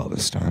pretty well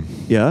this time.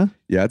 Yeah?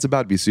 Yeah, it's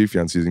about to be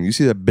Sufjan season. You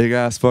see that big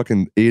ass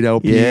fucking 8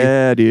 LP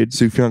Yeah, dude.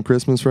 Sufjan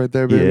Christmas right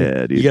there, baby?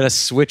 Yeah, dude. You gotta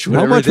switch How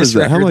whatever much this was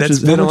that? How record much that's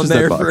is- been how much on is that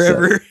there box set?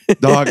 forever.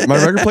 Dog, my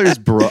record player's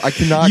broke. I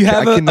cannot You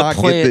have I a cannot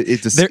plant.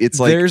 get the There- it's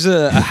like there's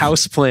a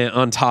house plant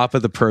on top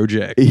of the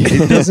project.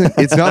 it doesn't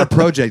it's not a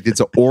project, it's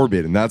an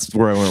orbit, and that's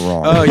where I went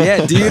wrong. Oh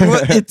yeah, dude.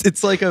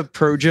 It's like a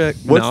project.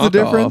 What's the knockoff.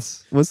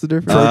 difference? What's the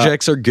difference?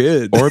 Projects are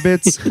good.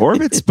 Orbit's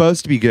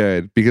supposed to be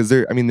good because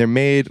they're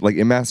made like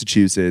in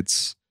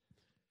Massachusetts,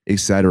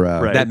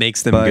 etc. Right. that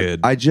makes them But good.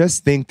 I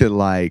just think that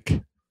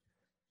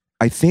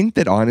I think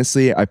that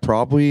honestly, I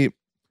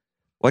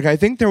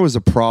think there was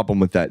a problem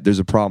with that. There's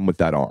a problem with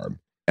that arm.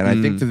 And I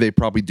think that they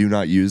probably do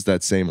not use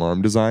that same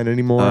arm design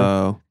anymore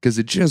Oh. because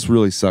it just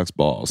really sucks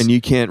balls. And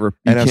you can't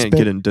And I get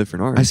spent- in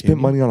different arms. I spent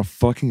money on a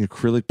fucking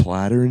acrylic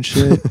platter and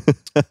shit.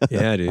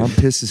 yeah, dude. I'm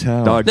pissed as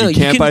hell. Dog, No, you you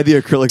can't can- buy the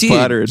acrylic Dude,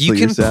 platter until you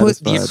you're can put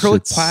satisfied. the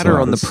acrylic Shit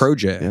platter on the sucks.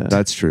 project. Yeah.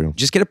 That's true.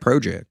 Just get a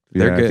project. Yeah,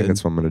 They're I think good.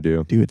 that's what I'm gonna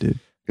do. Do it, dude.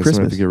 Guess I'm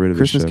gonna have Christmas. to get rid of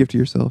this Christmas shit. gift to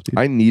yourself, dude.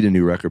 I need a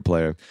new record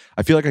player.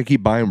 I feel like I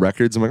keep buying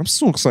records. I'm like, I'm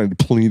so excited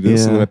to play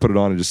this, Yeah. and then I put it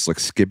on and just like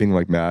skipping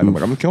like mad. I'm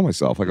like, I'm gonna kill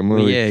myself. Like I'm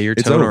literally. Yeah, your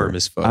it's tone over. arm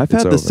is fucked. I've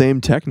had It's the over.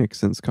 same Technic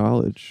since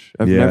college.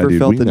 I've Yeah, never dude,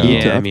 felt we the know. need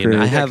yeah, to I upgrade. mean,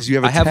 I 'cause you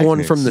have a have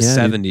one from the Technics.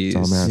 Yeah, dude. 70s.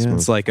 Dumbass Yeah.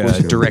 It's like Of course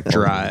a you direct fucking-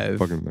 drive.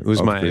 fucking It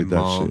was my upgrade that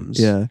shit. mom's.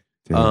 Yeah.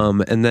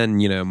 Damn. And then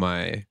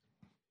my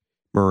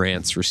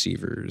Marantz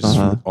receivers,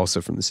 Uh-huh.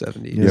 also from the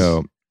 70s. Yes.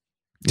 Yo,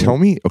 tell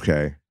me,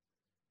 okay.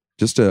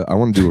 I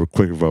want to do a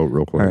quick vote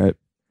real quick. All right.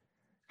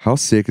 How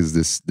sick is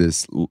this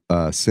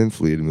synth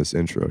lead in this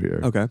intro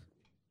here? Okay.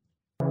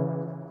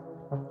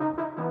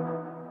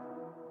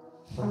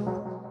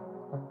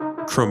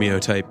 Chromeo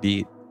type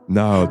beat.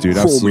 No, dude,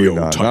 absolutely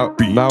not. type Not,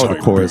 beat, not with a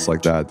type chorus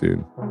like that,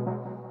 dude.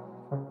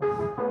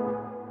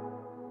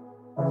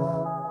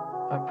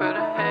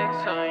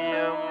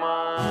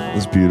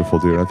 It's beautiful,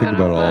 dude. I think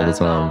about it all the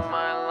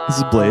time. This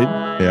is Blade.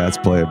 Yeah, let's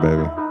play it,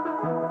 baby.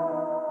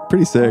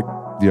 Pretty sick.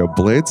 Yo,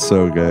 Blade's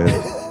so good.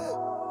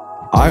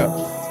 I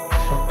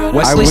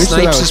Wesley wish that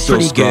I Snipes was is still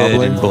pretty good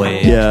scrabbling. in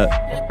Blade.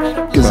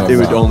 Yeah. Because it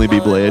would only be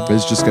Blade.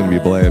 It's just gonna be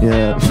Blade.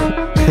 Yeah.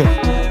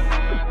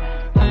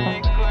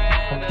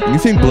 You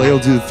think Blade will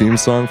do the theme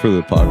song for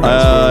the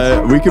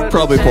podcast? We could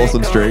probably pull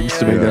some strings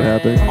to make that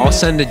happen. I'll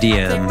send a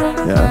DM.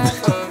 Yeah.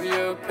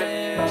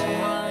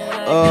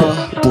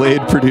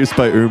 Blade produced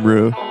by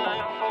Umru.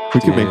 We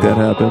could make that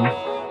happen.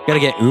 Gotta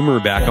get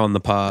Umer back on the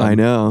pod. I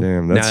know.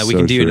 Damn, Now that's that we so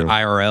can do true. an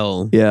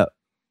IRL. Yeah.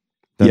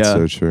 That's yeah.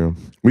 so true.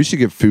 We should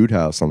get Food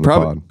House on the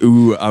pod. Probably.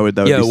 Ooh, I would.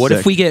 That would Yo, be what sick.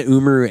 if we get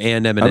Umer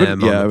and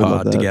Eminem yeah, I on would the love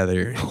pod that.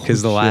 together?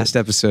 Because the last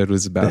episode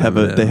was about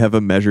Eminem. They have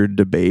a measured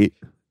debate.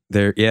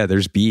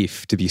 There's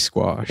beef to be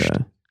squashed. Yeah.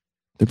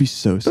 That'd be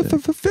so sick. The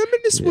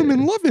feminist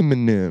women love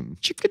Eminem.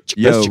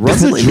 Yo, Run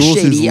the Jewels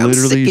is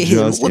literally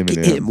just Look at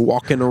Eminem. him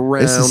walking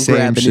around, It's the same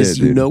grabbing his shit,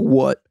 dude. you know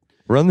what.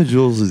 Run the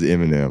Jewels is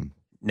Eminem.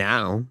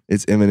 Now,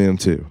 It's Eminem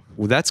too.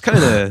 well, that's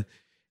kind of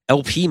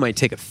LP might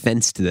take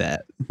offense to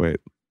that. Wait.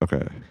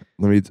 Okay.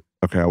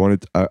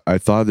 I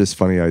thought of this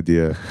funny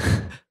idea,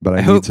 but I, I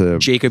need hope to.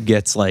 Jacob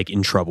gets like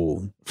in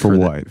trouble For that-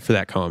 what? for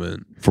that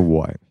comment. For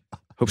what?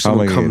 Hope How am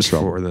I someone gonna get in comes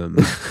trouble? for them.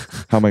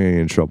 How am I going to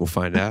get in trouble? We'll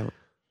find out.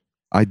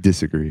 I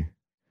disagree.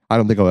 I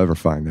don't think I'll ever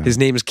find out. His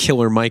name is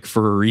Killer Mike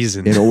for a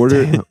reason. in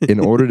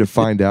order to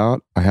find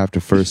out, I have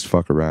to first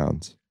fuck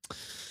around,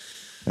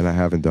 and I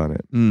haven't done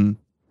it. Mm.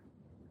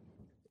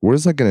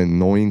 Where's like an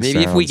annoying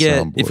Maybe sound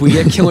if we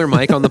soundboard? get Killer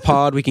Mike on the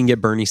pod, we can get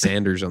Bernie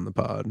Sanders on the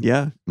pod.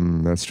 Yeah,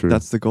 That's true.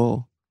 that's the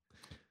goal.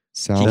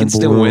 soundboard. He can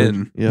still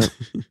win. Yeah.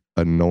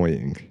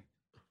 Annoying.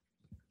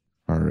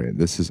 All right,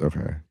 this is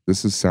okay.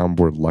 This is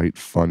soundboard light,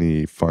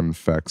 funny, fun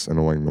effects,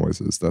 annoying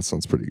noises. That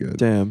sounds pretty good.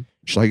 Damn.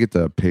 Should I get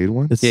the paid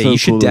one? It's Yeah, so you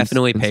should cool to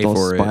definitely pay install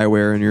for it.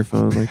 spyware in your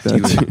phone like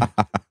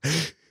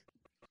that.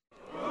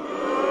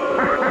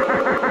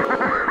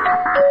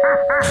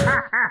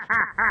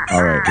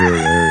 All right, here we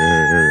go.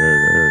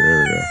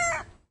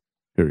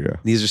 Here we go.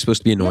 These are supposed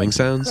to be annoying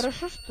sounds.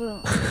 Хорошо,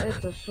 что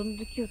это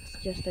сундуки вот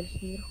эти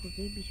остались наверху,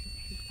 заебись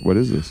вообще. What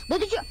is this? Да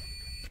ты чё?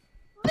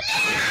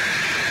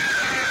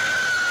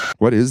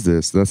 What is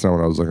this? That's not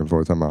what I was looking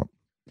for. Time out.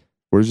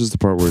 Where's just the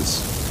part where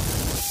it's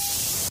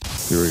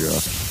Here we go.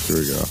 Here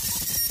we go.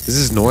 This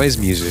is noise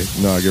music.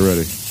 No, get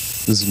ready.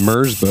 This is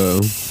Merzbow.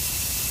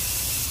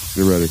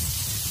 Get ready.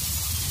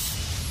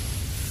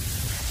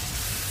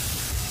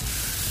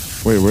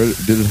 Wait, where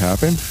did it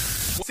happen?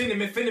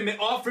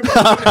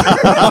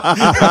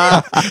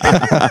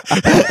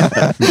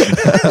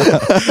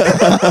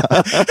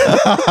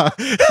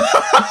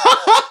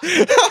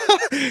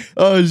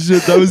 Oh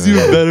shit, that was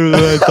even better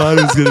than I thought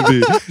it was gonna be.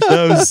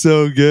 That was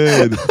so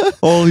good.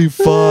 Holy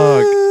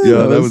fuck.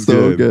 Yeah, that was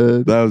so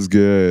good. That was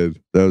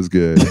good. That was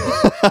good.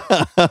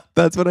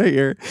 That's what I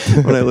hear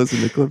when I listen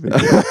to clipping.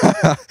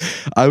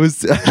 I was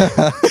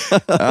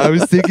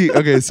thinking,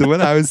 okay, so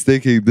when I was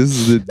thinking, this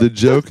is the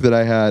joke that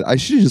I had. I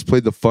should have just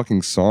played the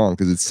fucking song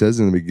because it says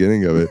in the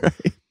beginning of it.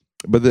 Right.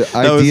 But the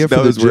idea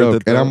for the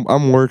joke, and I'm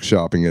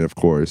workshopping it, of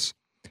course,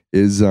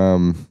 is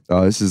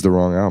this is the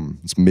wrong album.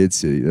 It's Mid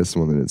City. That's the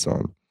one that it's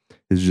on.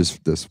 It's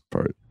just this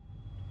part.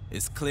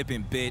 It's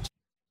clipping, bitch.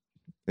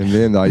 And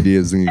then the idea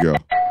is then you go.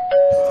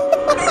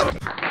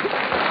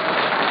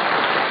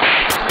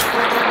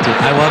 Dude,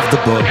 I love the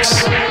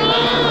books.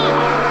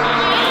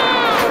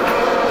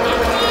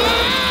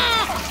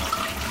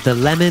 The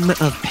Lemon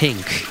of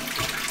Pink.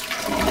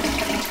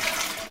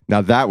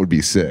 Now that would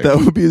be sick. That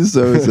would be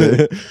so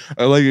sick.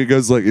 I like it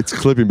goes like it's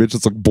clipping, bitch.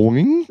 It's like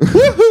boing.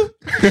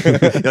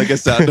 Like a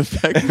sound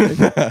effect.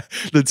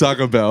 The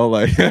Taco Bell,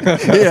 like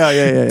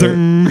yeah.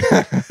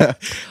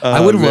 I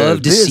would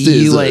love to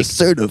see you like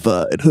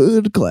certified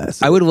hood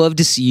classic. I would love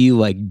to see you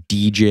like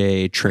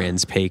DJ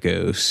Trans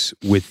Pecos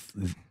with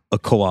a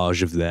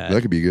collage of that.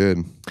 That could be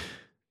good.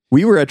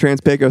 We were at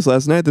Trans Pecos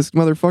last night. This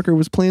motherfucker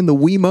was playing the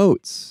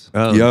Wiimotes.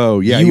 Oh. Yo,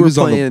 yeah, you he were was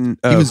playing.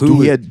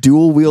 He had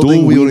dual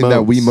wielding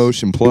that Wii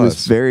Motion Plus. It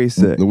was very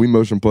sick. The Wii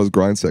Motion Plus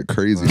grind set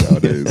crazy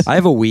nowadays. I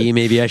have a Wii.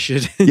 Maybe I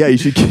should. Yeah, you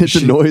should get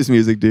the noise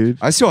music, dude.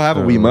 I still have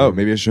a Wiimote.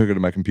 Maybe I should hook it to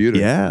my computer.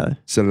 Yeah,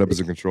 set it up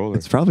as a controller.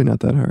 It's probably not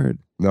that hard.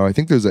 No, I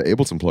think there's an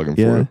Ableton plugin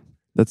for it.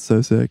 That's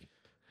so sick.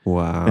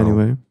 Wow.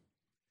 Anyway,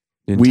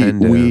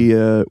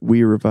 Nintendo.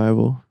 Wii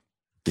revival.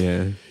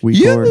 Yeah.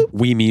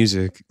 Wii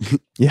music.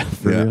 Yeah,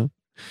 for real.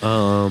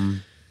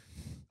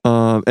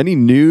 Any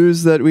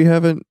news that we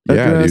haven't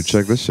addressed? Yeah, dude,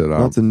 check this shit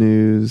out. Lots of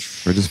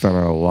news. I just found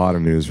out a lot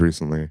of news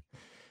recently.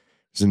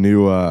 There's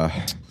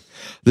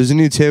a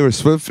new Taylor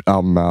Swift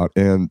album out,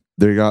 and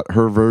they got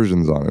her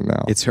versions on it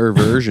now. It's her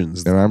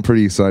versions. And I'm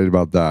pretty excited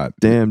about that.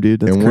 Damn, dude,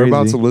 that's and crazy. we're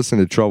about to listen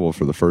to Trouble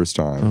for the first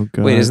time. Oh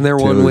god. Wait, isn't there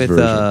one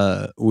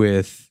Taylor's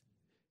with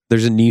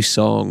there's a new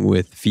song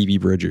with Phoebe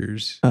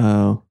Bridgers.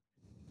 Oh.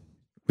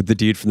 With the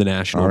dude from the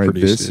National All right,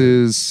 produced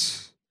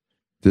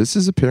this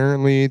is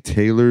apparently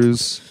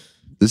Taylor's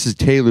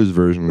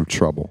version of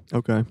Trouble.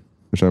 Okay.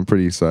 Which I'm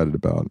pretty excited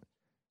about.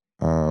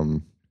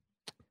 I'm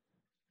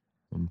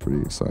pretty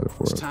excited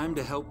for it.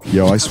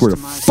 Yo, I swear to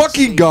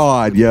fucking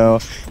God, yo.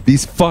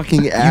 These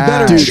fucking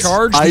ads. You better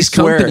charge these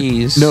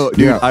companies. No, dude,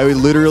 Yeah. I would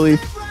literally.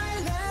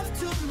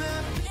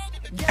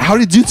 How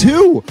did you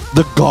do?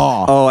 The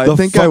gaw. Oh, I The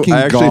think I fucking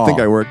actually gaw. think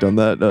I worked on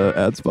that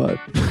ad spot.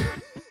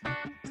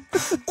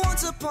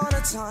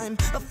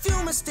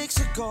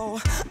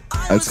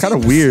 It's kind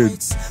of weird.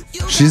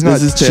 She's not.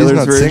 This is She's Taylor's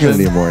not singing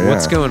version? anymore. Yeah.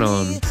 What's going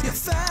on?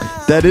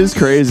 That is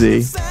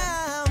crazy.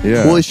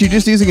 Yeah. Well, is she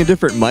just using a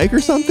different mic or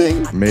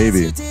something?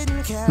 Maybe.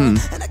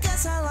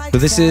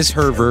 But this is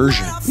her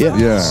version. Yeah.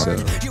 Yeah. So.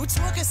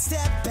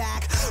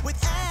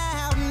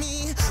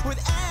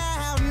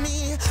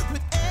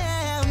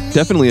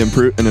 Definitely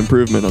an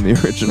improvement on the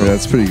original. Yeah,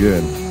 that's pretty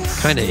good.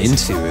 Kind of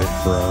into it,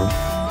 bro.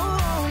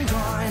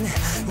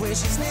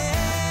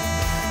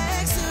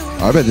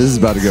 I bet this is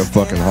about to go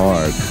fucking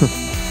hard.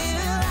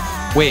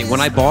 Wait,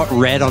 when I bought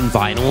Red on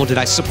vinyl, did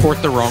I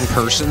support the wrong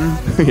person?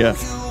 Yeah.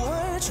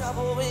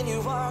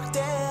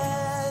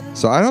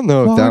 So I don't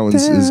know if that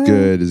one's as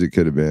good as it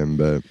could have been,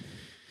 but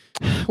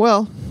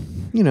Well,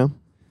 you know,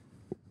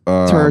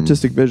 it's her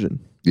artistic vision.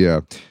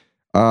 yeah.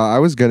 I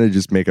was gonna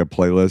just make a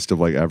playlist of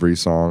like every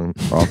song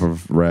off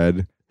of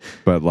Red,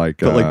 but like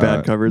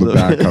bad covers with of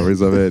bad it.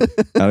 covers of it.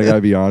 And I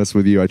gotta be honest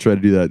with you, I tried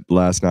to do that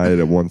last night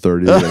at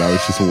 1:30, and I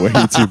was just way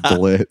too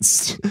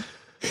blitzed.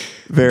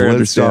 Very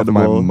Blitzed off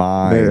my understandable.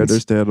 mind. Very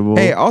understandable.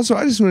 Hey, also,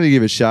 I just wanted to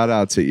give a shout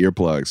out to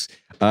earplugs.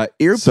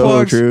 Earplugs,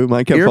 So true.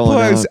 Mine kept falling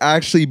earplugs out.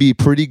 actually be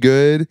pretty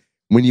good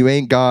when you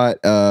ain't got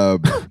a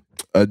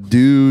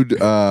dude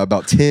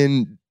about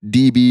 10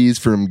 dBs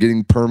from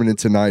getting permanent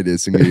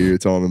tinnitus in your ear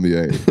telling him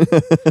the ain't.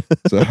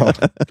 So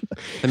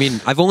I mean,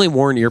 I've only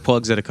worn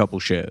earplugs at a couple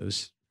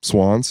shows.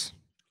 Swans.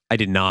 I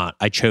did not.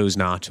 I chose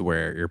not to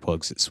wear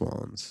earplugs at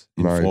Swans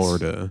in Nice.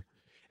 Florida.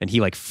 And he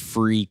like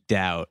freaked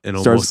out and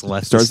Stars- almost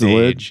left Stars the the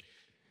Lid? stage.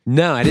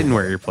 No, I didn't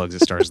wear earplugs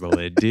at Stars the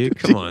Lid, dude.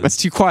 Come on. It's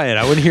too quiet.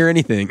 I wouldn't hear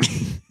anything.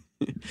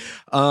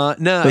 No,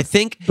 I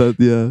think That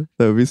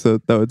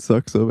would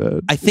suck so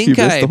bad. I if think you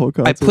missed I the whole I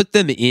concert. put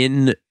them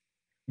in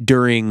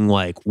during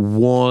like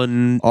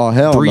one Oh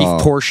hell brief no.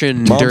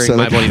 portion Mom during said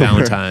My I Bloody gotta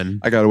wear- Valentine.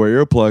 I gotta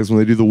wear earplugs when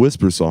they do the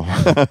whisper song.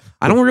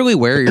 I don't really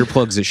wear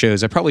earplugs at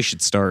shows. I probably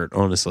should start,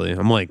 honestly.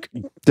 I'm like,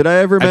 Did I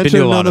ever I've been mention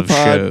to a on lot the of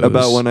pod shows.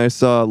 about when I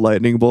saw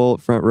Lightning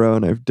Bolt front row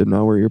and I did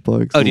not wear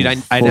earplugs? Oh, dude,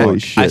 I know. Holy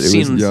shit, I've it was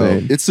seen-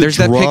 insane. It's the there's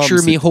that picture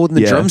of me drums. holding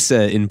the Yeah. drum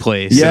set in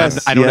place.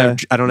 Yes, and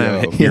I don't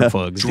have Yeah.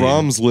 earplugs. dude.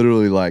 Drums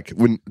literally like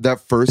when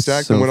that first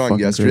act It's so went on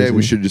fucking yesterday, we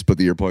crazy. should just put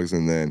the earplugs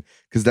in then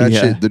because that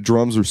Yeah. shit, the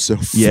drums are so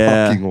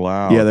Yeah. fucking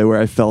loud. Yeah, they were.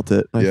 I felt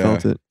it. I Yeah.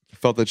 felt it. I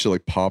felt that shit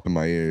like pop in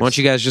my ears. Why don't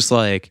you guys just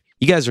like,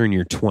 you guys are in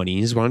your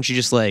 20s. Why don't you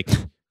just like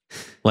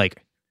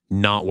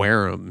not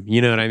wear them?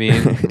 You know what I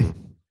mean?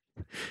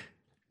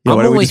 Yeah, I'm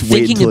why don't we only just wait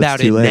thinking until it's about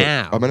too it late?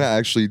 now. I'm gonna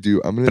actually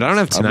do. I'm gonna. But I don't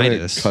have I'm gonna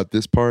tinnitus. cut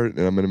this part,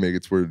 and I'm gonna make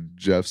it to where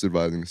Jeff's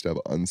advising us to have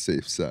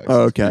unsafe sex.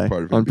 Oh, It's okay.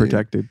 part of him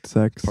Unprotected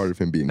sex. Being, part of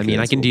him being. I mean,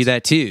 I can do canceled.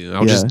 that too.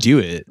 I'll Yeah. just do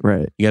it.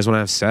 Right. You guys want to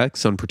have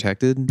sex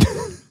unprotected?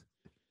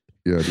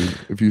 Yeah, dude.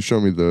 If you show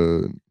me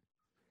your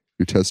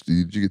test,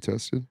 did you get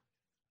tested?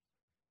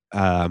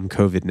 I'm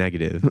COVID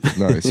negative.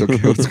 Nice. Okay,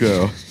 let's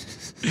go.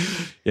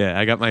 Yeah,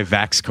 I got my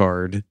Vax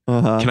card.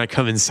 Uh-huh. Can I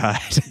come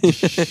inside?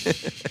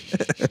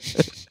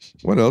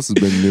 What else has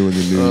been new in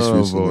the news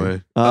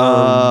recently?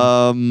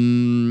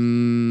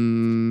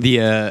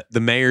 The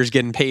mayor's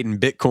getting paid in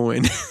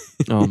Bitcoin.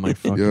 Oh my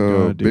fucking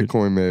Yo, god, dude.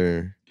 Bitcoin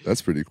mayor.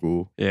 That's pretty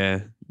cool.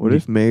 Yeah. What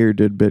if Mayor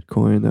did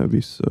Bitcoin? That would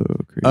be so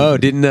crazy.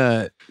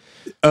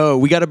 Oh,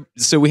 we had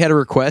a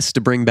request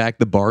to bring back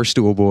the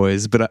Barstool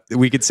Boys, but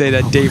we could say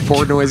that Dave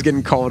Portnoy is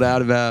getting called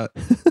out about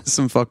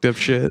some fucked up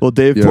shit. Well,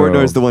 Dave Yo.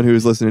 Portnoy's the one who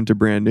was listening to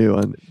Brand New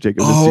on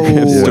Jacob's Oh, Instagram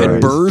Yeah, stories.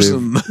 and burrs Dave-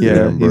 him. Yeah,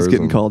 Yeah, he's burrs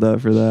getting him. called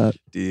out for that.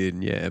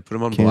 Dude, yeah, put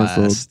him on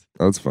Canceled. blast.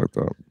 That's fucked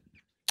up.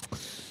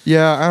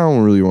 Yeah, I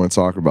don't really want to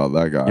talk about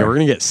that guy. Yeah, we're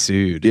gonna get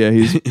sued. Yeah,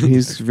 he's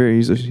He's a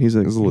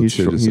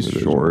litigious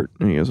individual. short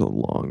and he has a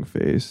long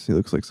face. He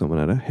looks like someone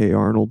out of Hey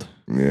Arnold.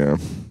 Yeah.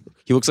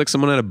 He looks like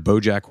someone out of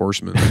BoJack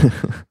Horseman.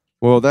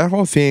 Well, that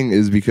whole thing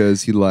is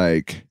because he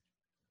was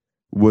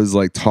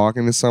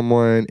talking to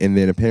someone, and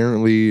then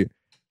apparently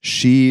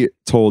she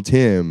told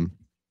him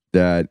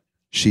that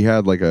she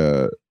had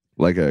a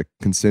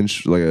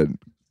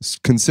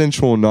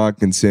consensual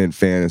non-consent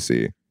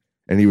fantasy,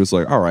 and he was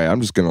like, "All right,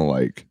 I'm just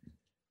gonna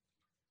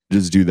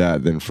just do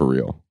that then for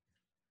real."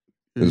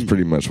 It was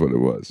pretty much what it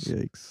was.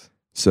 Yikes.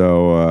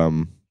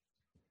 So,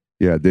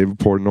 yeah, David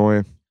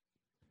Portnoy,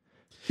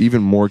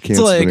 even more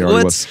canceled like, than he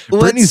already let's-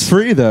 was. Britney's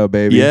free though,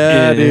 baby.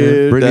 Yeah,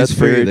 dude. Britney's that's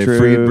free. very They true.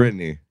 freed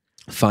Britney.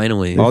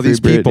 Finally. All these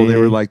free people, they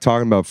Britney. were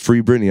talking about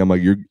free Britney. I'm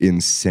like, you're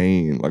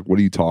insane. What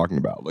are you talking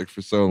about?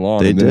 For so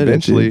long. They And then did it,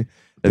 eventually, dude.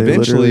 They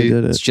literally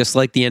did It's it. just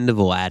like the end of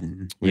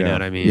Aladdin. You Yeah. know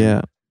what I mean?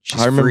 Yeah. She's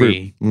I remember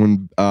free.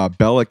 when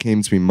Bella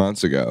came to me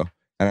months ago,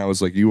 and I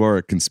was like, you are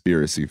a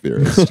conspiracy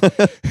theorist.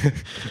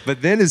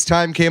 But then as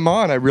time came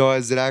on, I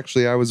realized that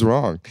actually I was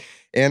wrong.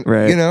 And,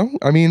 Right.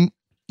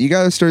 you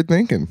got to start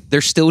thinking.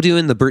 They're still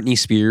doing the Britney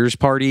Spears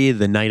party,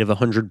 the night of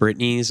 100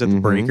 Britneys at the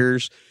Mhm.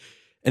 Breakers.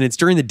 And it's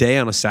during the day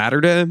on a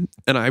Saturday.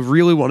 And I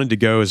really wanted to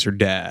go as her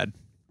dad.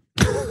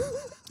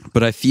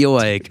 But I feel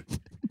like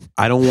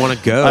I don't want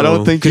to go. I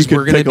don't think you 'cause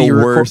we're could gonna pick a be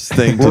worse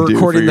thing to we're do for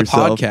recording the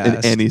yourself in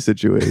podcast. any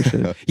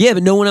situation. Yeah,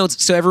 but no one else.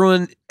 So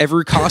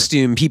every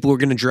costume, people are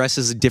going to dress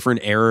as a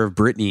different era of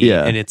Britney.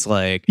 Yeah. And it's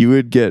like, You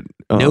would get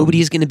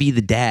nobody's going to be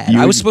the dad. you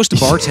I would- was supposed to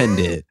bartend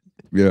it.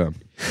 Yeah.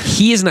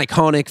 He is an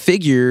iconic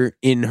figure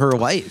in her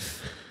life.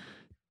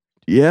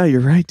 Yeah,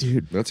 you're right,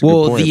 dude. That's a good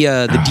Well, point.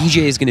 the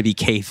DJ is going to be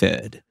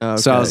K-Fed.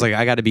 So I was Okay.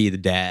 like, I got to be the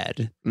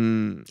dad.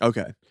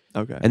 Okay.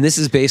 Okay. And this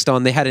is based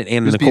on they had an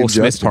Anna Just being Nicole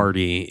Smith Justin.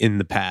 party in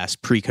the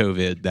past,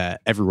 pre-COVID,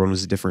 that everyone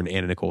was a different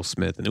Anna Nicole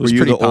Smith, and it Were was you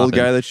pretty the old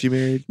poppin'. guy that she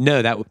married?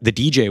 No, that the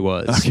DJ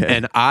was, Okay.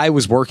 and I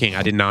was working.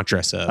 I did not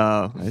dress up,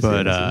 Oh, I see,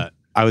 but I see.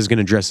 I was going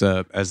to dress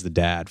up as the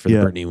dad for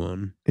Yeah. the Britney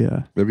one.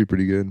 Yeah. That'd be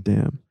pretty good.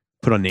 Damn.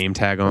 Put a name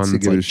tag Let's on.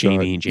 It's give it like a shot.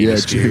 Jamie Yeah,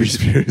 Spears.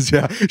 Jamie Spears.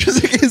 Yeah.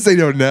 Just in case they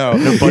don't know.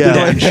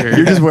 button-down shirt.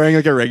 You're just wearing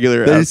like a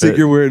regular They just think outfit.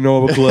 you're wearing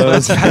normal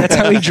clothes. That's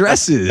how he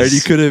dresses. And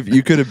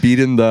you could have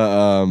beaten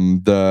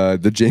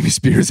the Jamie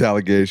Spears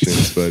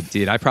allegations, but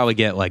Dude, I probably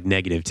get like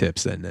negative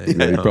tips that night.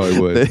 yeah, you probably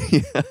would.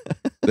 yeah.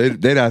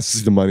 They'd ask to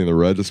see the money in the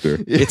register.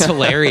 It's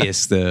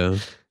hilarious though.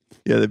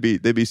 Yeah,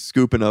 they'd be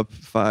scooping up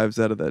fives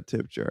out of that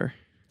tip jar.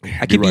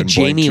 I could be writing blank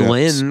Jamie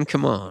checks. Lynn.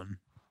 Come on.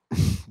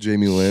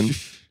 Jamie Lynn.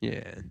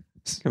 Yeah.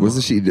 Come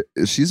Wasn't on.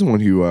 she? She's the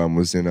one who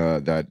was in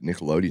that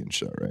Nickelodeon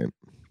show, right?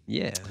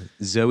 Yeah.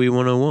 Zoe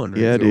 101.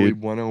 Right? Yeah, Zoe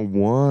dude.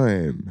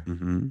 101.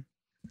 Mm-hmm.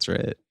 That's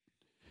right.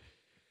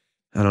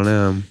 I don't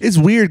know. It's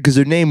weird because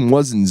her name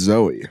wasn't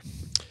Zoe.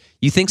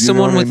 You think You know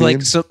someone what I with like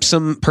mean?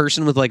 some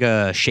person with like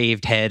a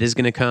shaved head is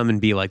gonna come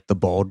and be like the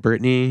bald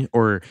Britney?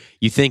 Or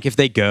you think if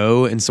they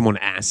go and someone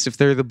asks if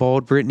they're the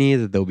bald Britney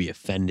that they'll be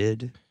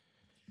offended?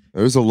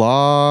 There's a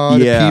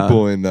lot Yeah. of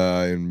people in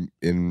the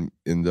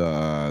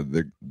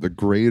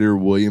greater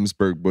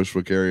Williamsburg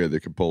Bushwick area that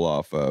could pull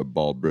off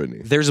bald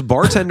Britney. There's a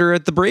bartender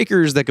at the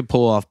Breakers that could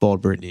pull off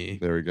bald Britney.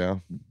 There we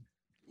go.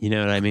 You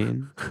know what I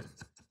mean?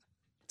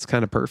 It's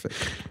kind of perfect.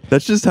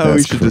 That's just how we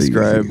That's should crazy.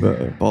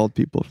 describe bald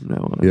people from now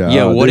on. Yeah.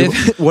 Yeah, what they-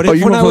 if Oh, you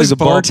when wanna I play was the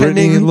Bald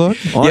Brittany bartending? look?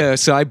 Yeah,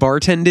 so I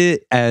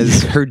bartended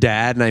as her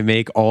dad, and I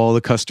make all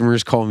the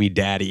customers call me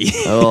daddy.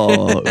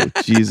 Oh,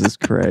 Jesus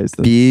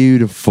Christ.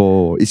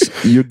 Beautiful.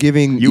 You're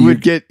giving. You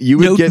would get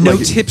no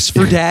like, tips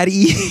for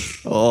daddy.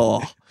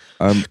 oh,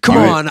 Come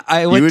on,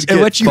 I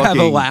let you have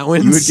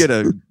allowance. You would get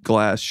a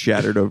glass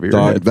shattered over your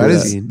Dog,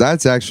 head.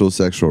 that's actual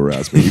sexual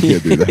harassment. You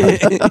can't do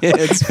that.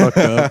 It's fucked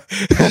up.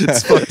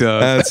 It's fucked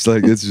up. That's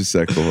like it's just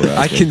sexual harassment.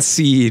 I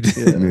concede.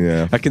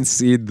 Yeah. I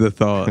concede the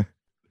thought.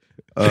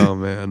 Oh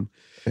man,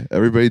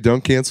 Everybody,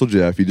 don't cancel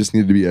Jeff. You just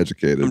need to be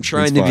educated. I'm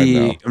trying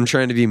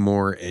to be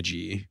more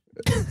edgy,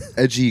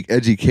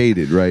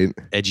 educated, right?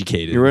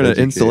 educated. You're wearing an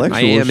Educated. intellectual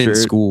I am shirt. in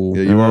school.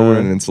 Yeah, you are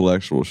wearing an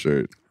intellectual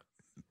shirt.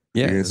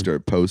 You're Yeah. gonna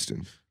start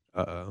posting.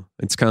 Uh-oh.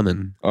 It's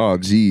coming. Oh,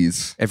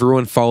 geez.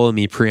 Everyone follow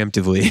me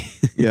preemptively.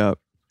 Yeah.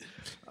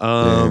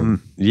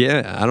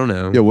 Yeah, I don't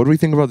know. Yeah, what do we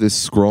think about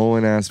this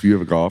scrolling ass view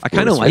of a golf I course?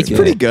 kinda like It's it.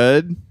 pretty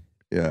good.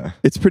 Yeah.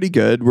 It's pretty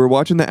good. We're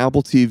watching the Apple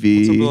What's up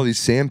with all TV these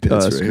sand pits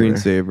right here?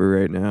 screensaver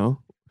right now.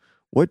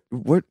 Where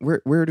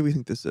do we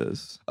think this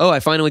is? Oh,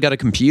 I finally got a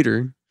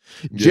computer.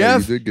 Yeah,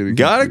 Jeff you did get a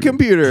got a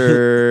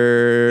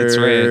computer. That's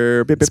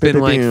right. It's been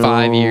like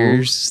 5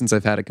 years since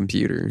I've had a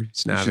computer.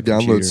 So now I You have a should download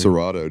computer.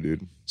 Serato,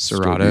 dude.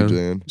 Start Serato.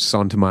 DJing. It's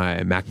onto my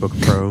MacBook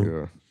Pro.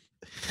 Yeah.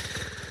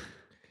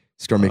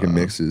 Start making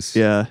mixes.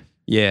 Yeah.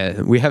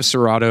 Yeah, we have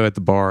Serato at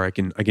the bar. I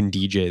can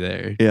DJ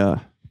there. Yeah.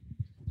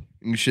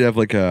 You should have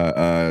like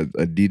a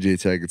DJ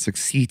tag. It's like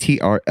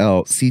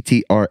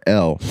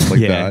CTRL, like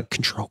yeah, that.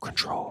 control.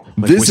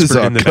 Like This is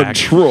whispered a in the back.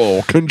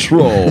 control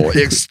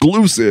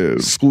exclusive.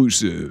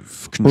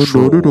 Exclusive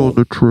control.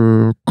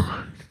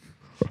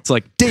 It's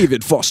like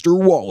David Foster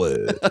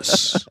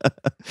Wallace.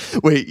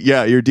 Wait,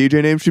 yeah, your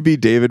DJ name should be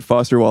David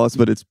Foster Wallace,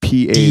 but it's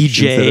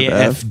PH instead of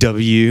F.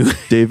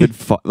 DJFW. David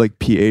like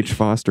PH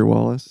Foster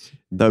Wallace.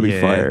 That'd be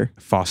fire.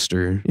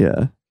 Foster.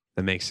 Yeah.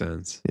 That makes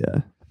sense.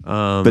 Yeah.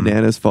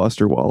 Bananas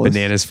Foster Wallace.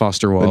 Bananas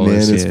Foster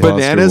Wallace. Bananas yeah. Foster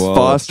Bananas Wallace.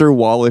 Foster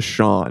Wallace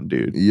Sean,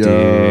 dude.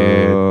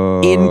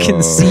 Yo.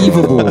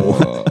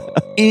 Inconceivable.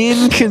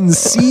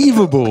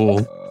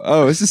 Inconceivable.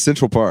 Oh, this is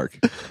Central Park.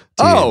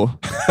 Oh.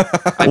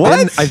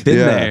 What? I've been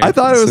Yeah. there. I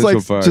thought it was Central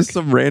like Park. just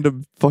some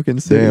random fucking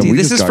city. Damn, Dude, we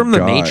this just is got from the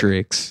got.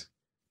 Matrix.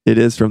 It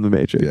is from the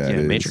Matrix. Yeah, Yeah, it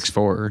is. Matrix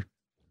 4.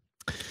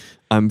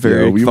 I'm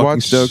very we fucking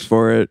watched- stoked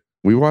for it.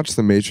 We watched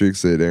The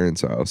Matrix at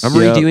Aaron's house. I'm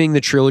Yeah. redoing the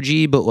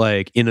trilogy, but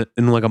like in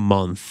like a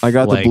month. I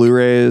got Like, the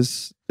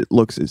Blu-rays.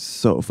 It's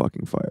so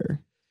fucking fire.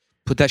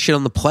 Put that shit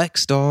on the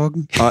Plex, dog.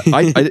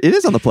 It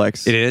is on the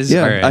Plex. It is?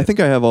 Yeah, All right. I think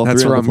I have all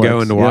That's three where on I'm the Plex.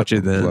 going to Yep. watch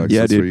it then. Flex, Yeah,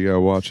 that's dude. where you gotta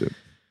watch it.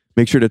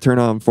 Make sure to turn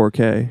on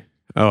 4K.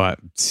 Oh,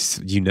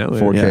 you know it.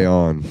 4K Yeah.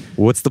 on.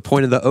 What's the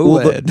point of the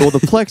Well, OLED? the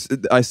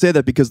Plex. I say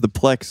that because the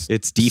Plex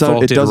It's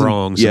defaulted doesn't-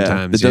 wrong yeah,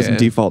 sometimes. it doesn't yeah.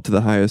 default to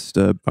the highest.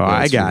 I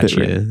got bit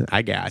rate. you.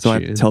 I got So you. I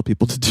have to tell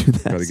people to do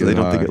that, Gotta so get they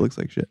don't think high. it looks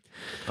like shit.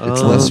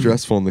 It's less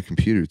stressful on the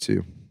computer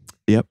too.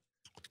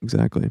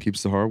 Exactly.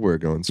 Keeps the hardware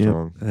going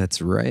strong.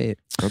 That's right.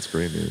 That's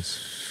great news.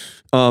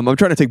 I'm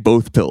trying to take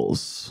both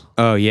pills.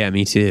 Oh yeah,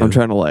 me too. I'm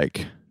trying to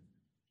like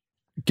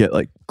get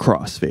like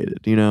cross-faded,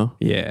 you know,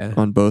 Yeah.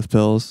 on both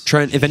pills.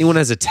 Trying. If anyone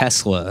has a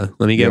Tesla,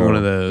 let me get Yeah. one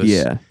of those.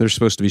 Yeah. They're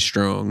supposed to be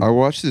strong. I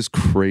watched this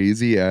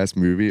crazy ass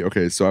movie.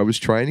 Okay, so I was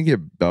trying to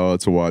get Bella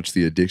to watch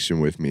The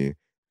Addiction with me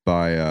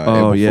by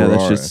Oh Emma yeah, that's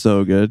Ferrara. just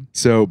so good.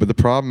 So, but the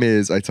problem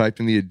is I typed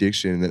in The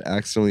Addiction and then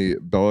accidentally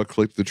Bella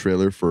clicked the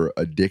trailer for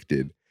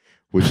Addicted,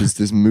 which is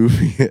this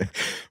movie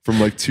from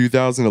like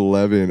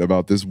 2011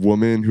 about this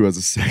woman who has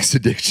a sex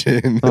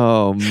addiction.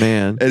 Oh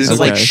man, And it's So,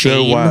 like like, so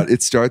Shame? wild.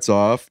 It starts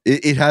off.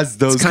 It has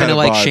those It's kind kinda of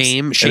like vibes.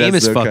 Shame. It Shame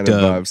has is those fucked kind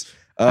of up. vibes.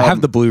 I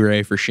have the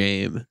Blu-ray for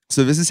Shame.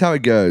 So this is how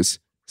it goes.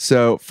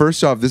 So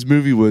first off, this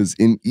movie was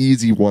an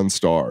easy 1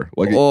 star,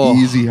 like Oh. an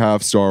easy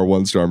 1/2 star,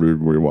 1 star movie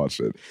when we watched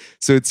it.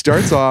 So it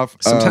starts off.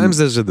 Sometimes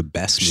those are the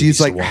best. movies she's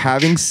to like watch.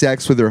 having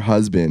sex with her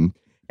husband,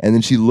 and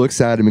then she looks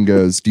at him and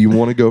goes, "Do you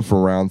want to go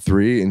for round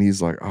 3?" And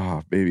he's like,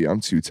 "Oh, baby,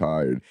 I'm too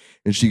tired."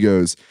 And she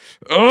goes,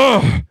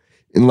 "Ugh,"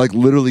 and like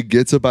literally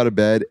gets up out of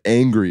bed,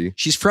 angry.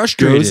 She's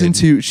frustrated.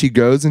 She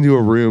goes into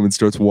a room and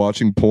starts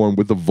watching porn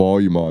with the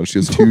volume on. She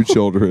has 2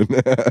 children.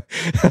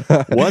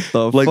 What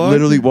the like fuck?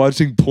 literally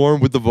watching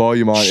porn with the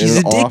volume on She's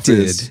in an addicted.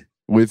 office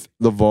with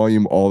the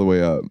volume all the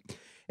way up.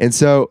 And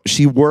so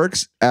she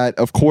works at,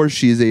 of course,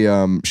 she's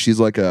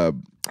like a,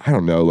 I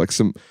don't know, like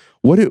some,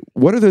 what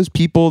are those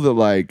people that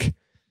like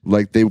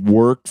they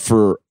work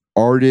for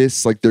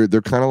artists, like they're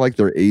kind of like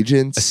their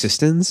agents.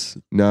 Assistants.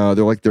 No,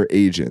 they're like their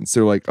agents.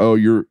 They're like, oh,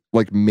 you're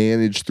like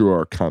managed through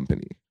our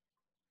company.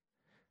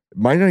 It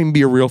might not even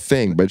be a real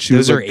thing, but she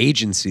Those was are like,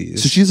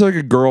 agencies. so she's like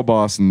a girl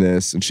boss in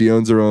this, and she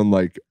owns her own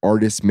like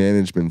artist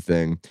management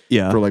thing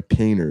Yeah. for like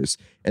painters.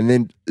 And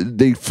then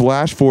they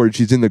flash forward,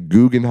 she's in the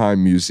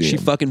Guggenheim Museum. She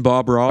fucking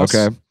Bob Ross.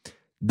 Okay.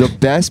 The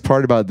best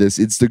part about this,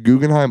 it's the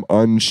Guggenheim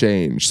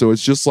unchanged. So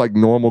it's just like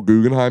normal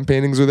Guggenheim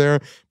paintings are there,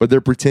 but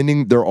they're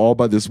pretending they're all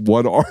by this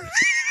one artist.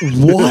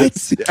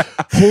 What?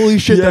 Holy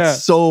shit, Yeah.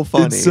 that's so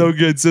funny. It's so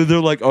good. So they're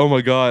like, oh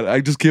my god,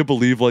 I just can't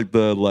believe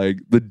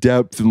the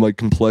depth and like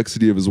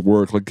complexity of his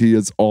work. Like he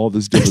has all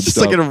this different It's just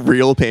stuff. like in a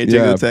real painting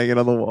Yeah. that's hanging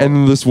on the wall. And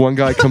then this one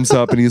guy comes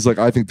up and he's like,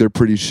 I think they're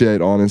pretty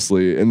shit,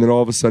 honestly. And then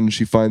all of a sudden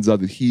she finds out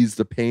that he's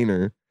the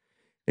painter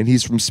and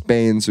he's from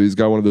Spain. So he's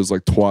got one of those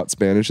like twat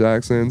Spanish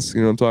accents.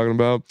 You know what I'm talking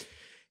about?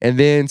 And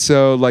then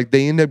so like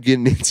they end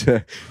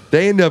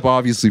up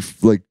obviously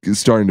like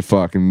starting to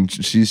fuck and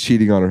she's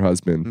cheating on her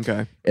husband.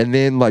 Okay. And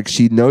then like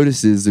she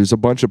notices there's a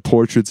bunch of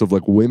portraits of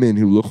like women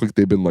who look like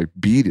they've been like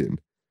beaten.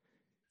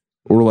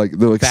 Or like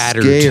they're like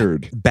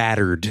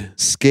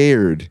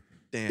scared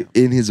Damn.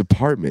 in his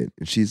apartment.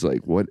 And she's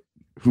like, what?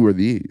 Who are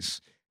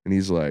these? And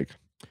he's like,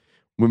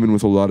 women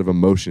with a lot of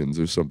emotions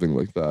or something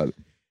like that.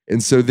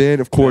 And so then,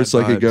 of course, Bad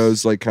like it vibes.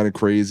 goes like kind of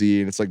crazy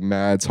and it's like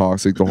mad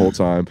toxic the whole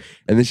time.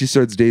 And then she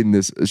starts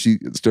she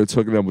starts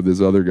hooking up with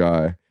this other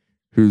guy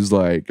who's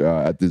like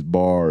at this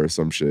bar or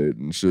some shit.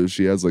 And so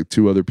she has like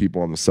two other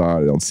people on the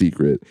side on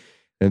secret.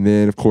 And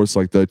then, of course,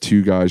 like the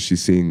two guys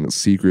she's seeing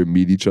secret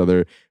meet each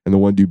other. And the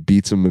one dude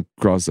beats him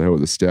across the head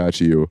with a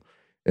statue.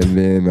 And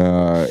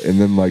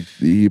then like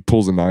he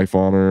pulls a knife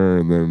on her.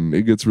 And then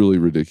it gets really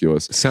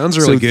ridiculous. Sounds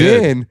really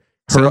good. Then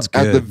Sounds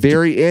at good. the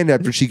very end,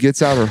 after she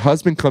gets out, her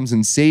husband comes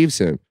and saves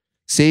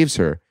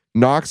her,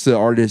 knocks the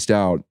artist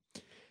out.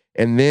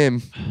 And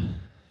then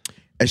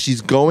as she's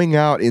going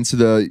out into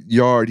the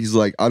yard, he's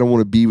like, I don't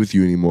want to be with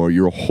you anymore.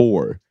 You're a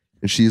whore.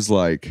 And she's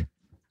like,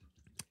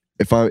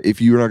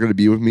 if you're not going to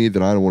be with me,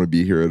 then I don't want to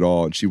be here at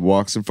all. And she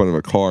walks in front of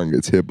a car and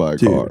gets hit by a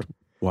car.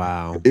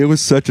 Wow. It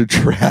was such a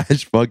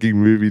trash fucking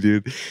movie,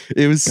 dude.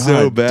 It was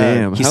so God bad.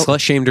 damn. He slut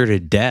shamed her to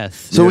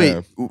death. So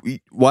Yeah.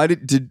 wait, why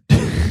did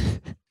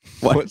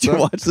why What's did you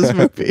up? watch this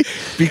movie?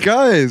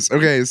 Because,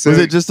 okay, so Was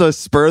it just a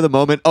spur of the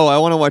moment? Oh, I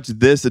want to watch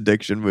this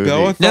addiction movie.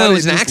 Bella No, thought it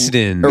was an just-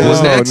 accident. Or It was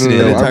an no, no, no, accident.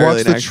 no. I Entirely watched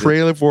an the accident.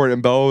 trailer for it,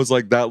 and Bella was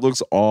like, "That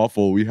looks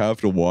awful. We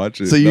have to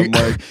watch it." So And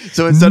I'm like,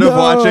 so instead of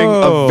watching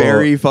No. a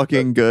very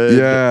fucking good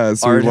Yeah,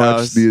 so we art watched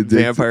house the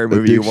vampire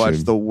movie, you Addiction.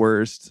 watched the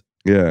worst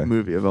yeah,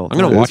 movie of all I'm time.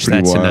 gonna It's watch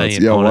pretty that wild.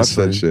 tonight. Yeah,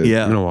 honestly. watch that shit.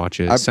 Yeah. I'm gonna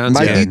watch it. Sounds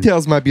my good.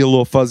 details might be a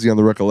little fuzzy on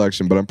the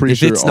recollection, but I'm pretty If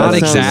sure it's all not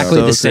that sounds exactly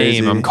so the same,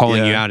 crazy. I'm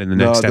calling you Yeah. out in the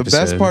No, next the episode.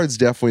 best part is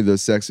definitely the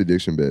sex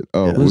addiction bit.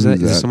 Oh, Who's who's that?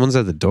 that? Someone's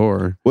at the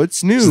door.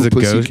 What's new, This is the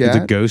ghost. pussycat?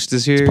 The ghost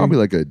is here. It's probably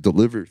like a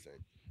deliver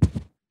thing.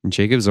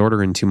 Jacob's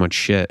ordering too much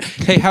shit.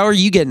 Hey, how are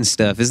you getting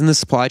stuff? Isn't the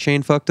supply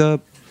chain fucked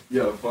up?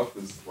 Yeah, fuck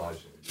this supply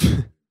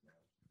chain.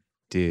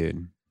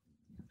 Dude,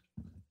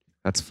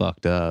 that's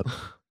fucked up.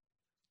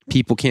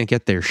 People can't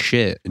get their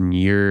shit, and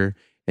you're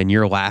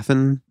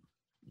laughing.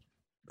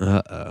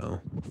 Uh-oh.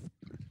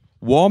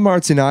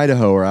 Walmarts in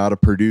Idaho are out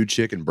of Purdue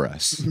chicken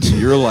breasts.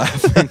 You're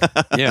laughing.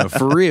 Yeah,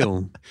 for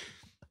real.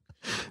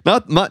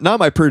 Not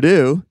my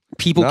Purdue.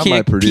 People Not my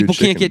can't Purdue people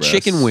can't chicken get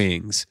chicken breasts.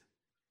 wings.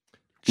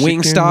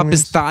 Chicken Wingstop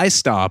wings? is thigh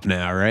stop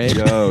now, right?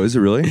 Yo, is it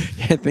really?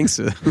 Yeah, I think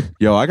so.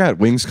 Yo, I got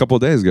wings a couple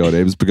of days ago at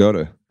Abe's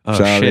Pagoda. Oh,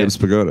 Shout out shit. Abe's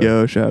Pagoda.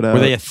 Yo, shout out. Were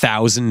they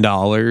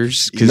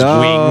 $1,000? Because No.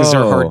 wings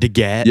are hard to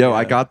get. Yo,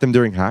 I got them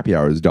during happy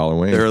hours, $1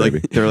 wings.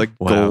 baby. They're like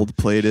Wow. gold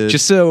plated.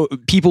 Just so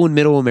people in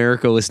Middle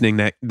America listening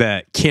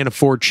that can't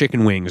afford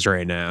chicken wings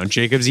right now,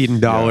 Jacob's eating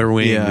dollar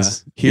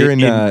wings Yeah. Here in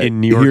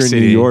New York City.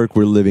 in New York,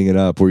 we're living it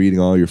up. We're eating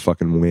all your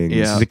fucking wings.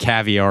 Yeah. The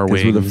caviar 'Cause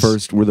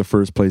wings. we're the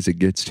first place it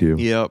gets to.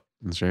 Yep.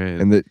 That's right.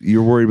 And that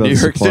you're worried about New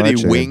the York supply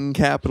City, chain. wing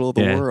capital of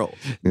the Yeah. world.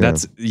 Yeah.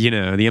 That's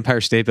the Empire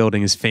State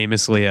Building is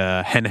famously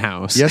a hen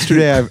house.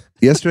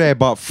 Yesterday I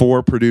bought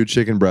 4 Purdue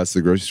chicken breasts at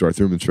the grocery store. I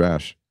threw them in the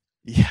trash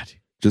Yeah. Dude.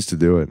 just to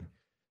do it.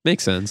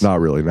 Makes sense. Not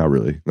really. I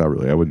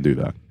wouldn't do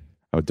that.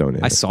 I would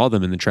donate. I it. saw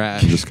them in the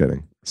trash. I'm just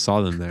kidding. Saw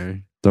them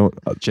there. Don't.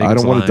 I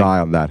Jacob's don't want to lying. die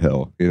on that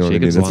hill. You know what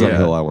Jacob's I mean? It's not a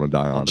lying. hill I want to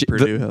die on. J-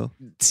 Purdue Hill.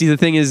 See, the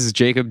thing is,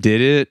 Jacob did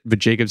it, but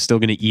Jacob's still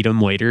going to eat them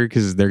later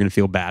because they're going to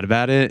feel bad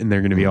about it and they're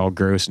going to be all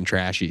gross and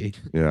trashy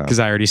Yeah. because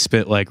I already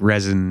spit like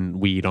resin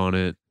weed on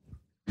it.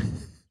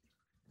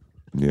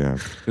 Yeah.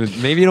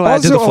 Maybe it'll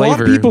add to Also, the a lot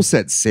flavor. of people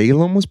said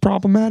Salem was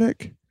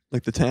problematic.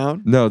 Like the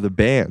town? No, the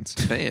band.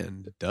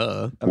 Fan,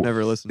 duh. I've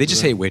never listened They to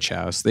just them. hate Witch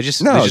House. They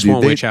just No, they just dude,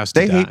 want Witch House to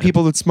they hate die.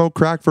 people that smoke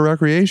crack for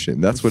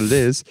recreation. That's what it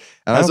is.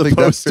 And I As don't think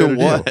that's opposed to fair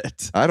deal.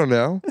 what? I don't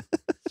know.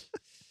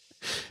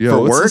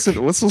 Yo, For let's work?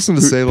 Let's listen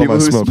to Who- Salem. people I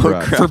who smoke smoke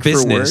crack. crack for for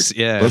business. work?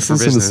 Yeah, Let's for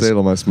listen business. to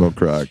Salem. I smoke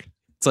crack.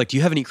 It's like, do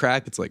you have any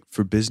crack? It's like,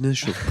 for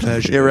business or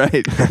pleasure? Yeah,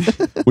 right.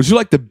 Would you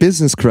like the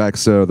business crack,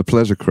 sir? The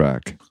pleasure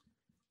crack.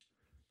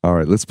 All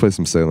right, let's play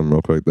some Salem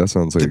real quick. That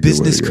sounds like The a good way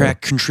business to go.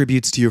 crack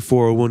contributes to your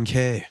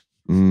 401k.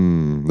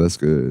 That's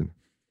good.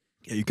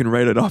 Yeah, you can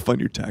write it off on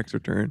your tax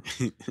return.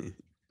 Dude,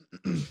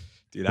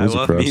 I There's a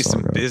love crack me song,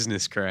 some right?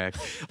 business crack.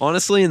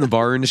 Honestly, in the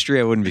bar industry,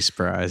 I wouldn't be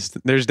surprised.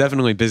 There's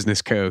definitely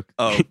business coke.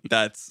 Oh,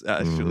 that's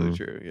actually Mhm.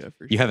 true. Yeah,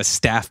 for You have a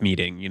staff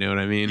meeting, you know what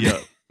I mean? Yeah.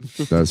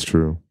 That's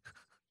true.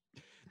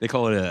 They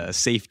call it a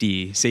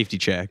safety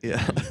check.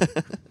 Yeah.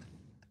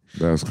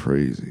 That's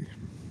crazy.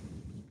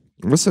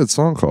 What's that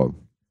song called?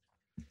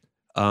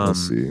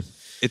 Let's see.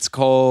 It's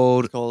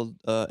called It's called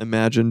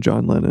Imagine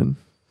John Lennon.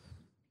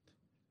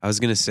 I was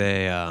gonna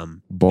say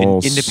Ball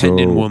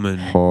independent so woman.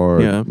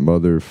 hard, Yeah.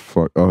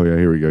 motherfucker. Oh yeah,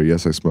 here we go.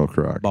 Yes, I smell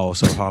crack. Ball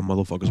so hard,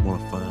 motherfuckers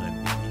want to find.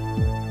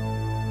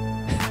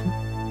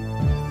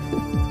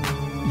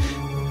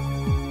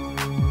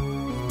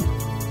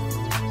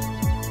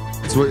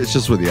 It's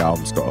just what the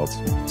album's called.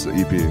 It's the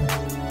EP.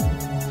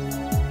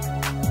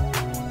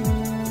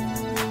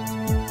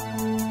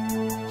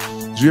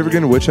 Did you ever get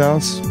into Witch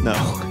House? No.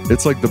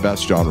 It's like the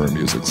best genre of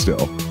music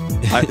still.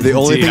 The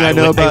only Dude, thing I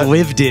know about I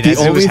lived it. the as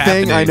it only was thing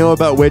I happening. know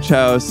about Witch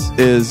House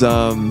is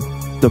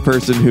the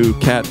person who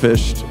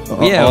catfished.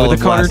 Yeah, all with of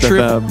the Connor Last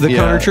FM. the Yeah.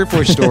 Connor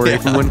Tripler story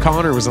from when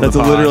Connor was on That's the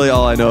pod. literally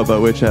all I know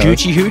about Witch House.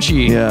 Gucci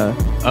Hoochie. Yeah,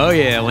 Oh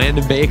yeah,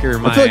 Landon Baker.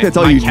 I feel like that's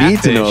all my you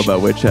need to know catfish.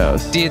 about Witch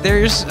House. Dude,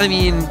 I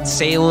mean,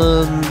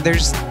 Salem.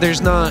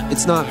 There's not.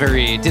 It's not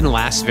very. It didn't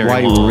last very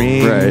White long.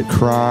 Ring, Right.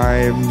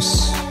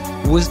 Crimes.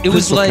 It was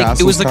Crystal like Castles,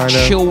 it was like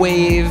kinda. chill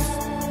wave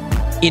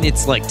in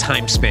its like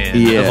time span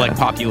Yeah. of like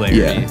popularity.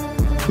 Yeah.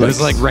 It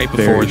was like right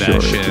before very that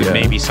short, shit, yeah.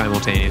 maybe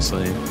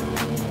simultaneously.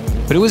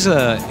 But it was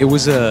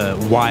a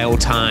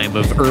wild time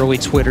of early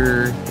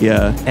Twitter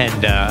Yeah,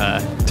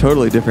 and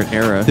totally different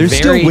era. There's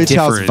still Very Witch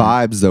different.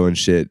 House vibes though and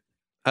shit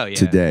oh yeah,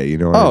 today. You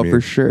know what I Oh, mean?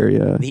 for sure.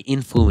 Yeah. the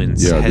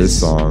influence Yeah, has, this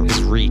song.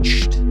 has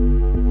reached.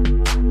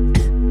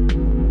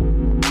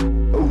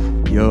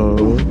 Yo,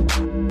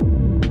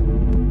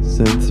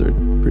 synths are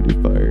pretty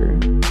fire.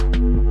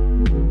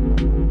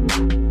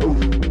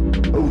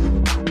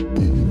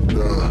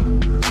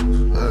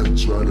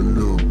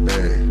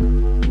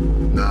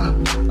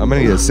 I'm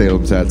gonna get a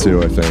Salem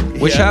tattoo. I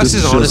think. Witch Yeah. House Just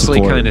is to show honestly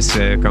support. kind of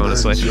sick.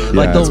 Honestly,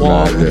 like Yeah, the it's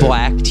long mad, yeah.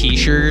 black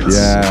T-shirts.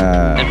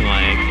 Yeah. And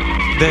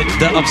like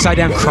the upside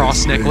down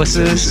cross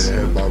necklaces.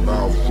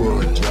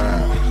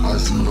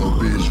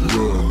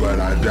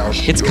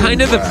 It's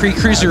kind of the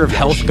precursor of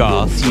health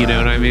goth. You know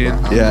what I mean?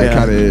 Yeah, it Yeah.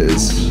 kind of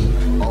is.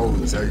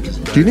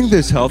 Do you think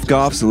there's health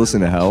goths that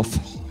listen to health?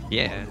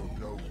 Yeah,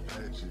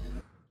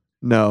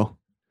 No,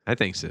 I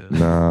think so.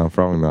 No,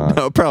 probably not.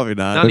 no, probably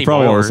not. Not They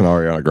probably anymore. listen to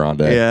Ariana Grande.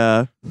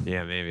 Yeah,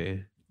 Yeah,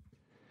 maybe.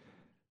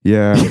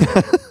 Yeah.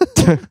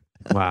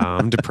 Wow,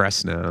 I'm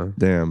depressed now.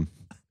 Damn.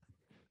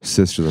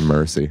 Sisters of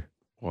Mercy.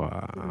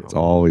 Wow. It's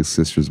always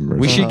Sisters of Mercy.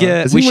 We should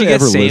get Has we should anyone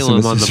get ever listened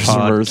Salem to on the Sisters of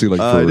pod. Mercy, like,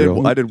 I for did.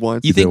 real? I did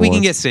once. You think we can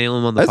once. get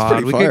Salem on the That's pod?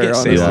 pretty We fire, could get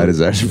honestly. Salem. Yeah, it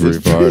is actually pretty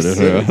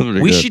far.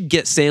 dude. We should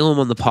get Salem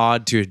on the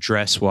pod to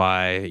address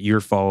why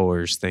your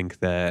followers think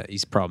that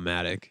he's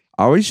problematic.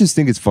 I always just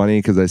think it's funny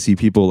because I see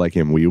people like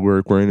in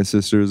WeWork wearing a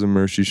Sisters of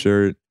Mercy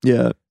shirt,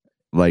 Yeah,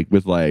 like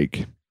with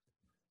like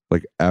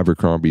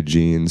Abercrombie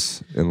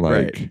jeans and like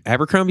Right.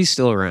 Abercrombie's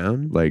still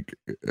around. like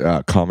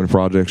Common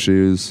Project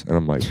shoes, and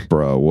I'm like,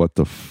 bro, what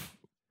the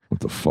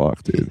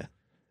fuck, dude?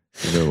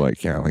 And they're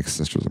like, yeah, like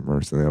Sisters of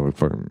Mercy. They have a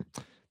fucking,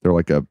 they're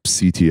like a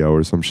CTO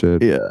or some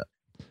shit. yeah.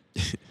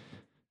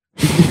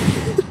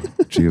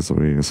 Jeez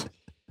Louise.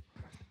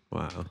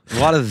 Wow, a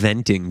lot of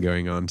venting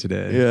going on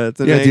today. Yeah, it's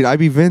an Yeah, ang- dude, I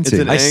be venting.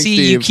 It's an I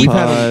see you angsty keep pod.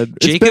 having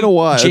It's been a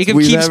while. Jacob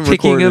We keeps haven't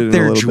picking recorded up in a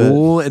their little bit.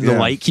 jewel, and the Yeah.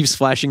 light keeps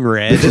flashing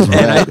red, and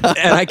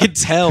I could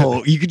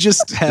tell. You could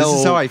just tell. This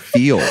is how I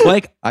feel.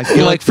 like. I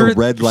feel like for the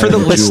red light for the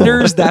of a jewel.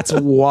 listeners. That's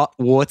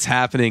what's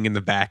happening in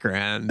the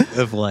background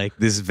of like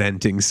this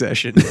venting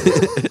session,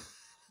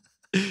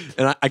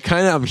 and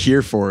I'm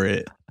here for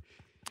it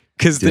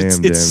because it's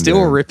Damn,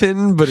 still damn.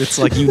 ripping, but it's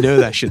like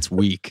that shit's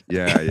weak.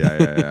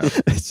 Yeah.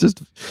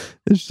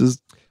 It's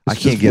just. I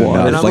can't get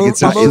water. enough. And I'm, Like, o-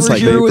 it's I'm not- it's over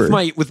like here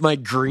vapor. with my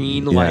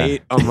green Yeah.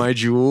 light on my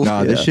jewel.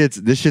 Nah, this Yeah.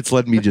 shit's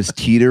letting me just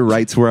teeter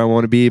right to where I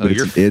want to be, but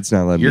Oh, it's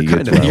not letting You're me get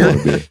kind to of where I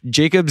want to be.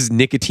 Jacob's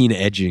nicotine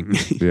edging.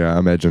 Yeah,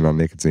 I'm edging on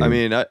nicotine. I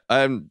mean,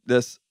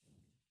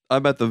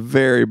 I'm at the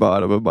very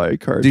bottom of my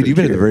cartridge. dude, you've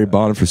been at the here. very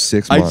bottom for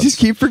 6 I months. just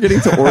keep forgetting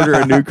to order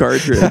a new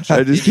cartridge.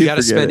 I just keep You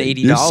gotta spend forgetting.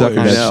 $80. You're sucking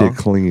I that know. shit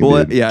clean,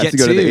 Well, dude. yeah, I have to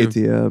Get go to the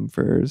two. ATM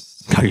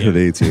first. I go to the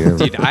ATM.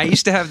 Dude, I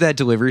used to have that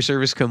delivery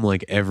service come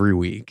like every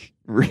week.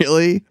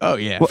 Really? Oh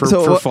yeah, What- for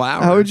what-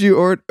 flour. How would you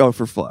order? Oh,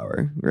 for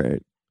flour,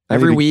 right? I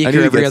Every need to- week I need or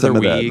to every get some other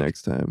of that week.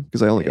 next time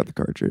because I only got the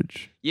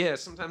cartridge. Yeah,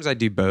 sometimes I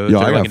do both. Yo,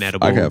 or I like got an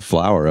edible. I got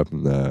flour up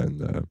in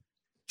the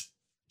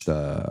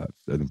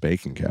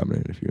baking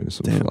cabinet. If you want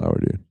some Damn. flour,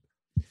 dude.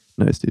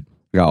 Nice, dude.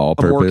 I got all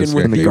I'm purpose. working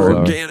with got the cake flour.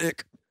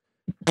 organic.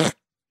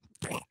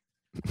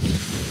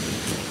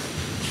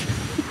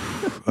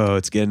 Oh,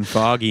 it's getting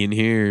foggy in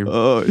here.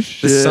 Oh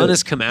shit! The sun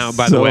has come out,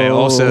 by the way. So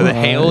Also, the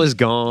hail hot. is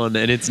gone,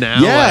 and it's now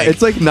Yeah, like,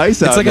 it's like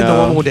nice out. it's like now. a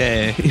normal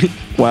day.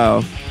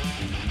 Wow.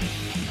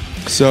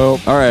 So,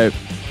 All right.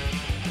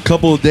 a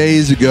couple of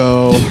days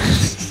ago,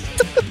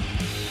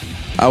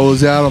 I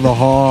was out on the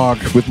hog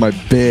with my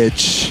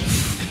bitch.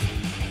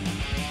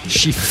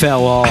 She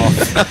fell off.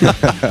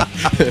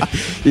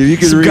 If you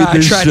can Some read guy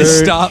this tried shirt,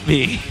 to stop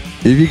me.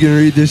 if you can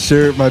read this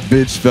shirt, my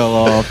bitch fell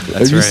off.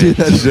 Have you right. seen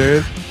that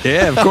shirt?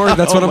 Yeah, of course.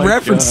 That's what Oh I'm my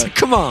referencing. God.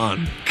 Come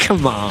on.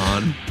 Come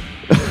on.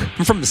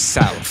 I'm from the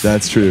South.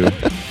 That's true.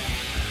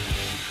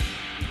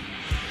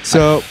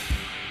 So,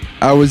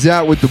 I was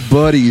out with the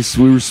buddies.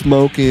 We were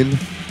smoking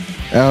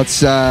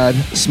outside,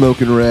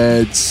 smoking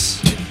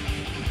reds.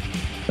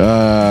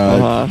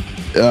 Uh-huh.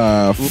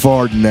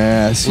 Farting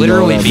ass. you know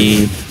Literally what I me.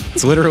 mean?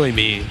 It's literally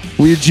me.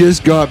 We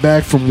just got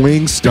back from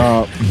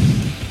Wingstop,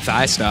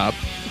 Thigh stop.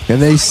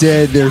 and they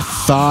said they're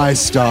thigh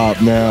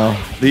stop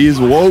now. These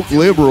woke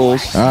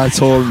liberals. I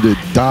told them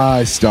to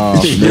die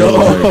stop. And they were Yo.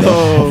 like,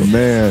 oh,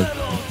 man.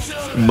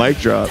 Mic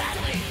drop.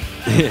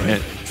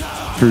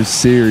 For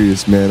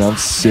serious, man. I'm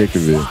sick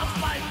of it.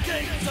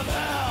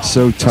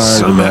 So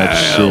tired of that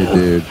shit,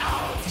 dude.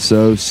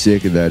 So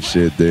sick of that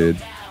shit, dude.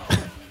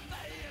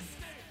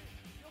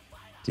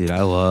 Dude,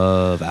 I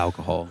love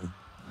alcohol.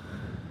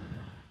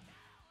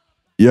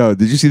 Yo,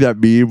 did you see that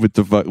meme with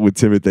with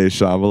Timothée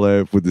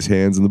Chalamet with his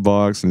hands in the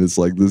box, and it's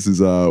like this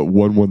is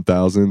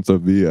 1/1000th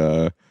of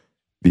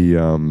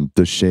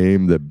the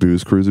shame that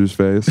Booze Cruisers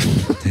face.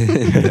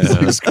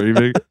 He's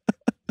screaming.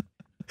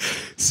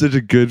 Such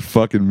a good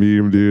fucking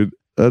meme, dude.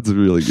 That's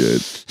really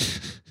good.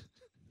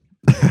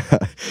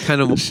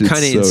 Kind of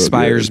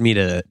inspires me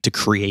to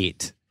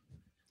create.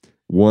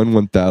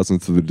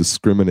 1/1000th of the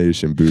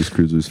discrimination Booze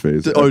Cruisers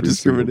face. Oh, every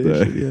single day.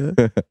 discrimination.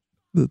 Yeah.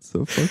 That's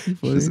so fucking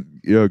funny. Just,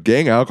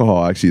 gang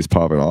alcohol actually is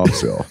popping off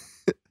still.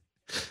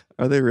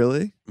 Are they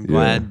really? I'm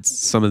glad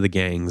some of the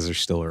gangs are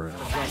still around.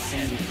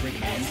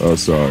 Oh,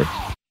 sorry.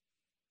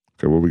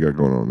 Okay, what we got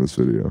going on in this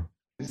video?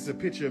 This is a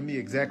picture of me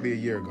exactly a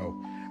year ago.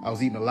 I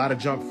was eating a lot of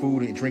junk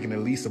food and drinking at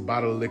least a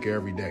bottle of liquor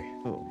every day.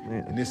 Oh,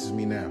 man. And this is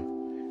me now.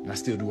 And I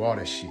still do all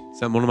that shit. Is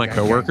that one of my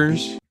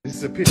coworkers? This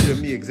is a picture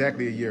of me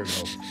exactly a year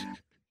ago.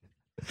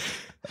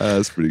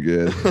 That's pretty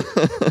good.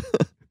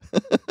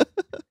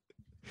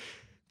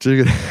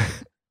 Drinking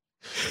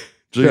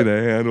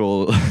a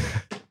handle.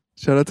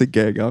 Shout out to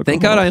gang alcohol.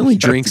 Thank God I only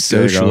drink Shout out to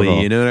gang socially.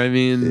 alcohol. You know what I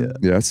mean?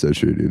 Yeah, that's so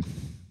true, dude.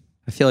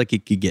 I feel like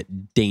it could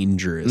get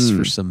dangerous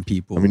for some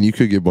people. I mean, you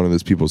could get one of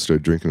those people to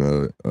start drinking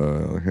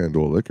a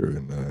handle of liquor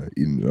and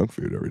eating junk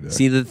food every day.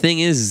 See, the thing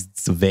is,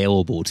 it's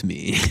available to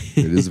me.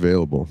 It is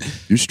available.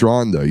 You're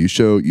strong though. You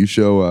show.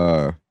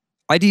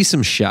 I do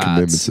some shots.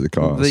 Commitment to the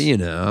cause. But you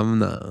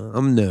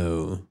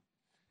know,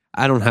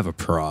 I don't have a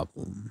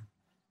problem.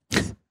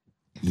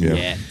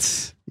 Yeah.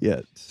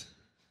 Yet.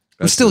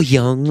 I'm still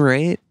young,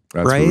 right?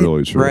 That's right?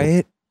 really true.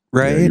 Right?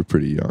 Yeah, you're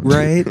pretty young.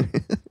 Right?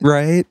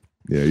 Right?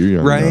 Yeah, you're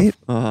young. Right?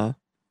 enough.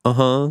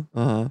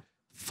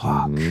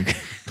 Fuck.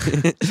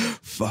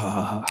 Mhm.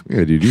 Fuck.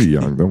 Yeah, dude,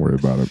 you're young. Don't worry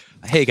about it.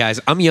 Hey guys,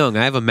 I'm young.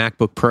 I have a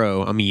MacBook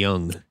Pro. I'm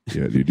young.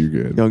 Yeah, dude, you're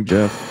good. Young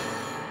Jeff.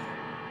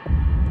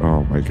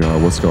 Oh my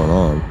god, what's going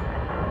on?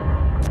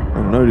 I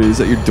don't know, dude. Is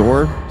that your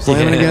door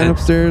slamming again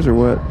upstairs or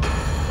what?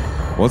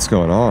 What's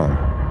going on?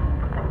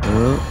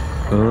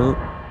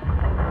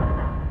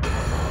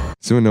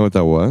 Does anyone know what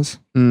that was?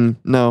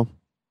 No.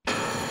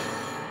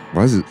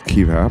 Why does it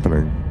keep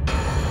happening?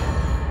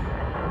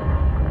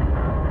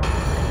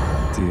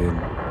 Dude.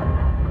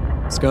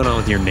 What's going on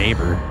with your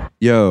neighbor?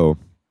 Yo.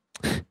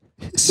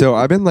 So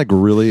I've been like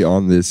really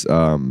on this.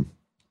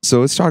 So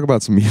let's talk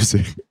about some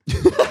music.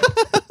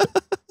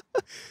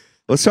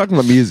 Let's talk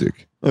about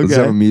music. Let's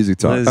Okay. have a music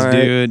talk. Let's All right. do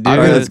it, All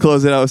dude. right, let's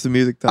close it out with some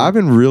music time. I've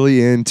been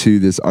really into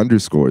this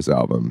Underscores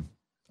album,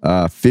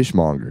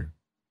 Fishmonger.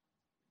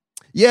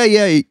 Yeah.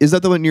 Is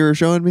that the one you were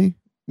showing me?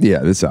 Yeah,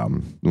 this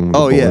album. The one with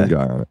Oh, the yeah. bowling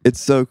guy on it.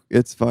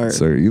 It's fire.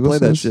 So you Play listen to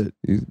that this? shit.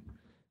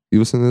 You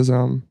listen to this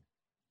album,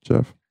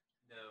 Jeff?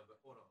 No, but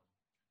hold on.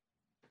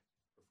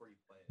 Before you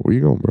play Where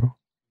you going, bro?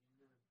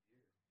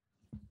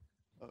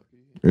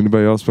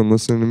 Anybody else been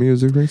listening to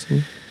music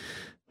recently?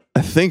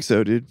 I think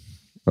so, dude.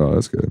 Oh,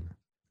 that's good.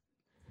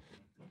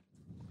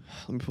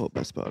 Let me pull up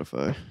my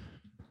Spotify.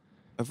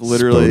 I've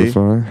literally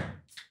Spotify.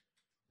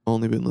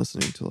 only been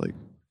listening to like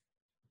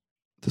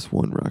this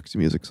one Roxy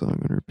Music song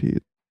on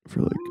repeat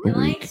for like a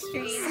week.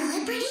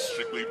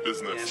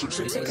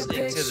 Listening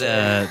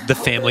to the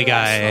Family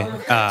Guy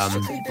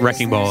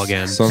Wrecking Ball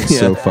again. Song's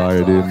so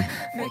fire, dude.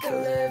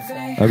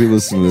 I be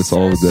listening to this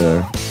all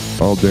day,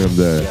 all damn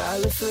day.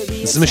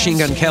 This is Machine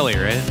Gun Kelly,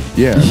 right?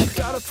 Yeah.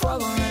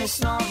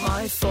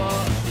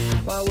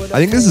 I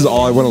think this is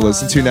all I want to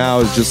listen to now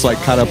is just like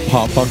kind of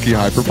pop, funky,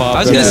 hyper pop. I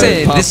was gonna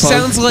say pop this punk,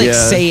 sounds like yeah.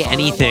 Say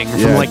Anything from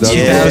Yeah, like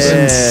it does.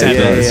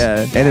 2007.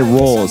 Yeah. And it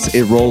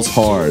rolls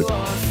hard.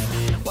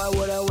 Why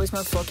would I waste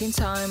my fucking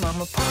time?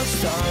 I'm a pop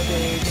star,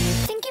 baby.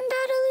 Thinking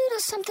about a little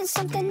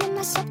something in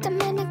my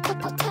septum and a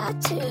couple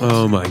tattoos.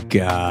 Oh my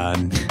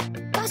god.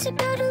 Gossip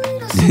about a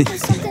little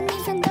something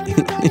even though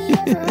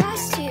nobody ever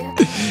asked you.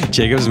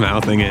 Jacob's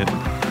mouthing it.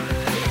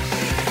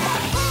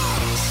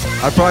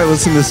 I probably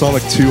listened to this song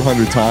like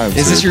 200 times.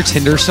 Is this dude. your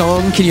Tinder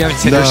song? Can you have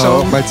a Tinder No,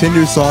 song? my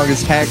Tinder song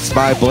is Hex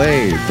by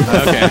Blade.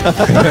 Okay.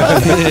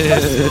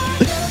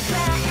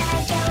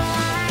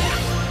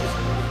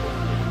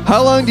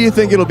 How long do you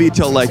think it'll be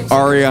till like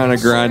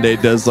Ariana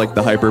Grande does like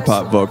the hyper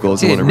pop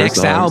vocals in Dude, one of her next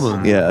songs?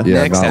 album. Yeah.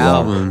 Yeah, Next not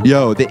long. album.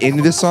 Yo, the end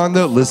of this song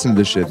though, listen to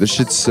this shit. This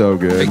shit's so Are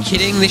good. you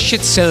kidding? This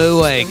shit's so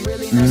like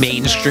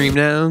mainstream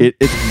now.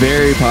 It's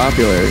very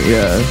popular.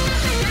 Yeah.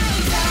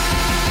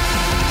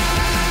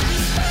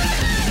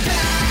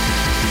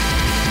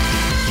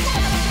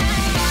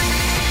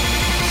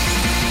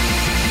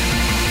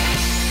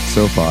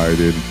 So fire,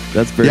 dude.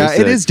 That's very Yeah, sick.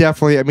 it is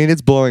definitely. I mean,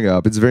 it's blowing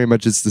up. It's very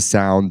much. It's the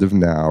sound of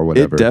now or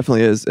whatever. It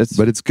definitely is.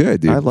 But it's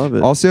good, dude. I love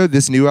it. Also,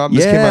 this new album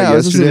just came Yeah, out I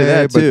was listening to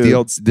yesterday. that,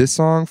 But too. this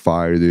song,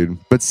 fire, dude.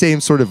 But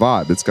same sort of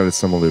vibe. It's got a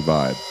similar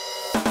vibe.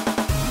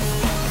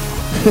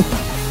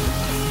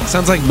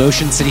 Sounds like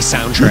Motion City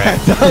soundtrack.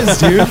 It does,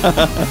 dude.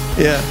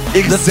 Yeah.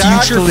 The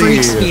future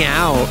freaks me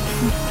out.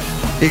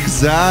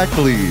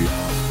 Exactly.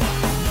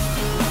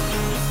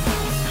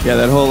 Yeah,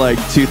 that whole like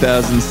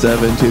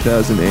 2007,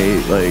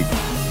 2008 like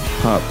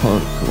pop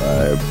punk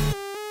vibe.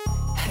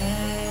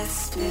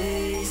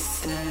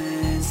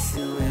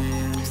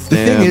 The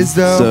thing is,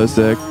 though, so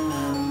sick.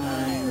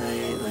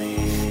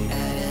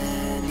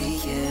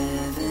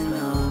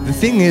 The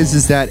thing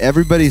is that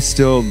everybody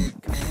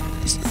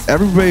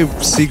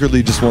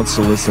secretly just wants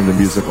to listen to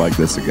music like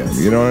this again.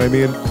 You know what I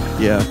mean?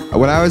 Yeah.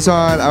 When I was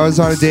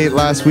on a date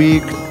last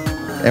week,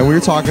 and we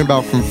were talking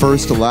about from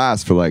first to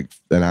last for like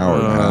an hour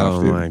and a half.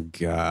 Oh Dude. my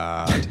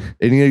god!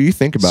 And you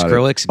think about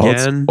Skrillex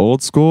it, again?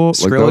 old school, like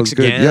that Skrillex was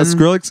good. again? Yeah,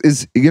 Skrillex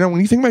is. When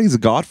you think about it, he's a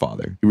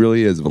godfather. He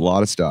really is of a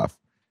lot of stuff.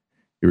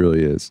 He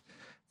really is.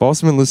 I've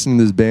also been listening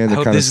to this band I that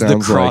hope kind of this is the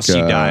sounds cross like.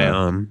 you die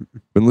on.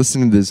 Been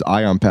listening to this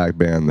Ion Pack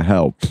band, The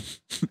Help.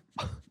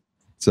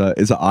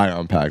 It's an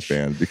Ion Pack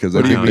band because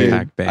I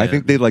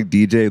think they like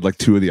DJ'd like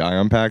 2 of the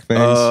Ion Pack things.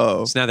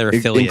 Oh, So now they're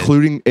affiliate.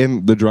 Including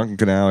in the Drunken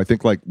Canal. I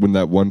think like when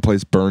that one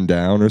place burned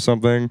down or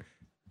something.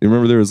 You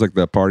remember there was like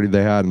that party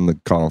they had and it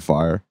caught on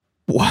fire.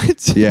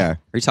 What? Yeah. Are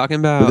you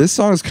talking But about? this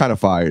song is kind of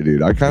fire,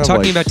 dude. I kind of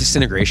talking like, about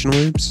disintegration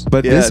loops.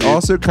 But Yeah, this dude.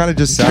 also kind of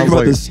just Talk sounds about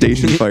like the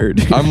station fire,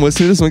 dude. I'm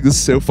listening to this like this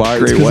is so fire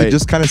Great because White. it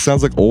just kind of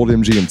sounds like old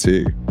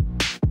MGMT.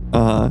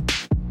 Uh-huh.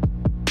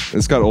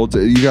 It's got old.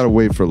 You got to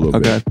wait for a little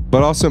Okay. bit,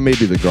 but also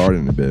maybe The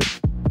Garden a bit.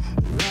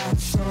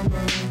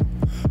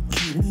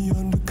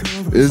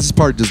 This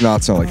part does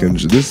not sound like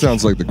MGMT. This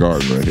sounds like The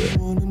Garden right here,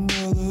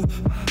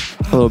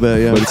 A little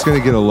bit, yeah. but it's gonna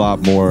get a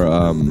lot more.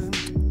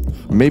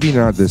 Maybe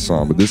not this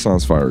song, but this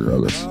song's fire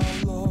regardless.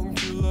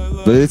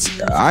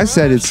 But I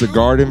said it's The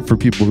Garden for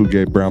people who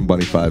gave Brown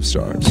Bunny 5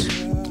 stars.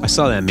 I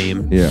saw that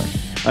meme. Yeah.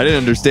 I didn't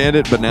understand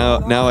it, but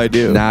now I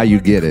do. Now you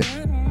get it.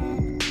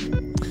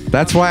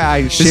 That's why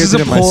I This shared is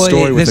it a in my ploy.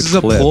 story with This is a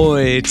a clip.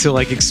 ploy to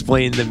like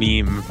explain the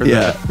meme for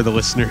the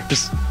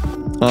listeners.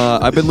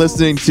 I've been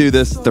listening to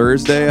this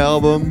Thursday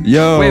album.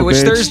 Yo, Wait, which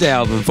bitch. Thursday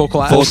album? Full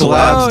Collapse. Full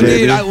Collapse, oh, baby.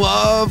 dude, I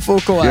love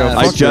Full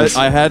Collapse.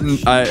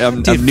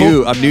 I'm Dude,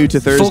 new to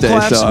Thursday, Full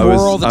Collapse so I More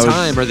was All the I was-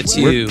 Time are the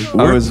two.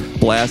 I was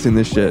blasting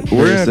this shit.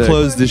 We're Very gonna sick.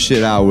 close this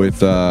shit out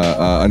with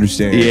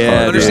Understanding. Yeah, Car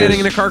Crash. Understanding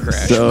in a Car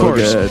Crash, So of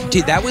course. good.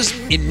 Dude, that was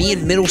in me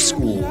in middle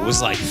school.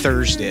 Was like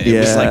Thursday. It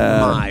was like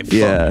my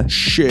fucking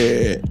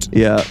shit.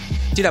 Yeah.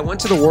 Dude, I went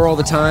to the War All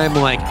the Time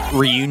like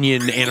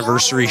reunion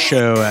anniversary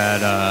show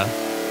at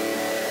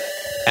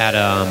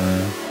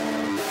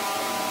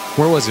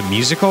where was it?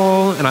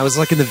 Musical, and I was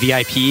like in the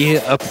VIP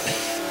up.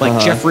 Like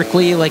Jeff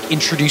Rickley like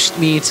introduced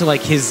me to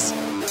like his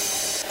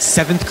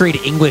 7th grade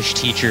English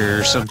teacher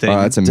or something.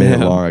 That's a minute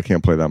Damn. long. I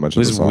can't play that much. It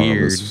was of the song on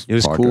weird. this It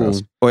was podcast.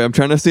 cool. Wait, I'm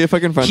trying to see if I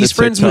can find He's this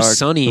friends with TikTok.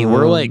 Sonny.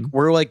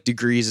 We're like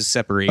degrees of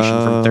separation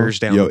from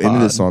Thursday on Yo, the into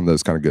pod. this song though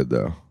is kind of good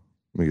though.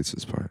 Let me get to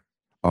this part.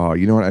 Oh,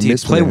 you know what? I Dude,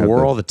 missed play when they had War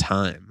the- All the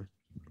Time.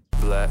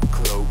 Black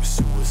cloak,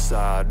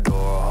 suicide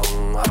door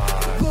hung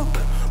high.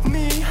 Look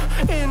me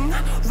in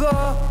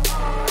the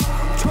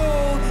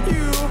told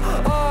you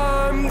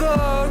I'm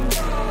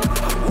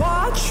the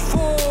watch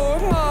for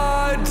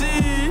my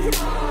deep.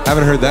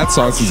 Haven't heard that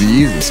song since the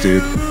Yeezus,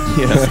 dude.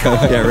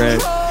 Yeah,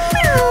 right.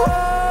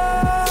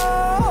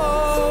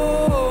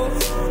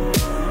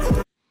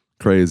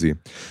 Crazy.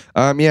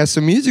 Yeah,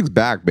 so music's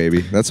back,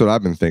 baby. That's what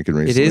I've been thinking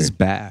recently. It is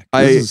back.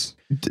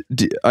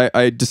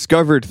 I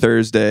discovered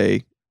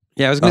Thursday.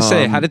 Yeah, I was gonna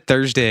say, how did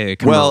Thursday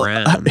come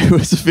around? It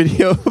was a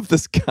video of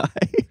this guy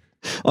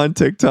on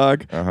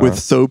TikTok with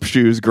soap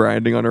shoes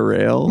grinding on a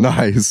rail.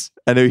 Nice.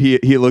 And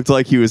he looked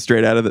like he was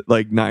straight out of the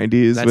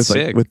 90s That's with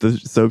sick. with the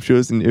soap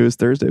shoes, and it was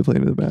Thursday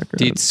playing in the background.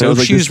 Dude, And I soap was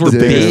like, shoes this were is the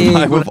biggest big.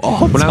 vibe of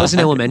all When I was in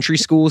time. elementary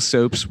school,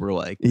 soaps were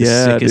like the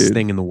Yeah, sickest dude.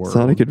 thing in the world.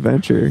 Sonic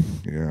Adventure.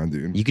 Yeah,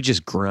 dude. You could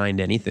just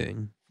grind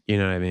anything. You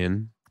know what I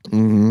mean?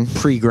 Mm-hmm.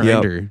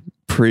 Pre-grinder.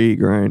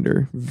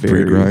 Pre-grinder.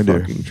 Very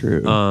Pre-grinder. fucking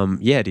true.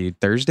 Yeah, dude.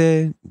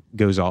 Thursday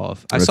goes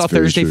off. I That's saw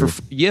very Thursday true.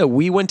 yeah,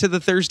 we went to the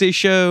Thursday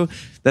show.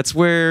 That's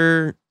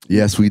where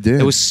Yes, we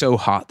did. it was so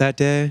hot that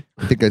day.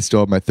 I think I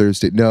still have my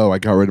Thursday. No, I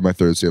got rid of my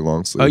Thursday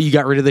long sleeve. Oh, you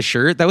got rid of the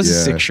shirt? That was a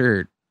Yeah. sick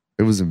shirt.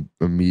 It was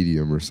a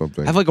medium or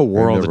something. I have like a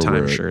War All the never wear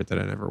Time it. shirt that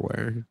I never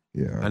wear.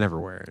 Yeah. I never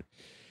wear it.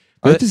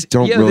 I just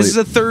don't yeah, really. this is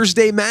a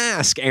Thursday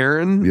mask,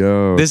 Aaron.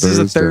 Yo, This is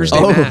a Thursday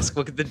Oh. mask.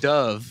 Look at the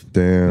dove.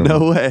 Damn.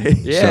 No way.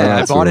 Yeah,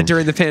 I out to bought him. it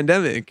during the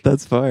pandemic.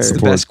 That's fire. It's the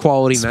Support- best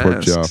quality support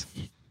mask. Jeff.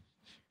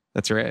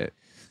 That's right.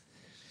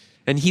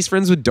 And he's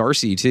friends with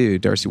Darcy too,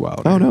 Darcy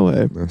Wilder. Oh, no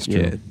way. That's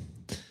true.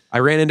 Yeah. I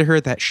ran into her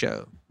at that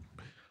show.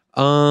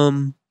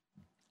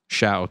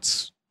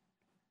 Shouts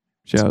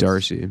to Shouts.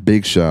 Darcy.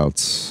 Big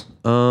shouts.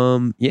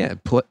 Yeah,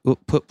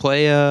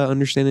 play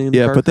Understanding in the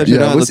Yeah, Car put that Crash.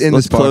 shit Yeah, on. let's end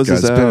Let's this close podcast. this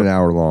It's been out. an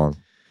hour long.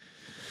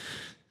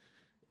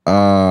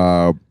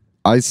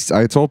 I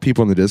told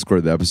people in the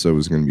Discord the episode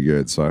was going to be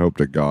good, so I hope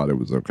to God it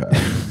was okay.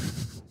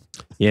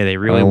 Yeah, they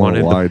really I don't wanna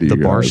lie wanted to the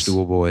you guys.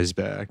 Barstool Boys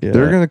back. Yeah.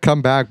 They're going to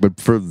come back, but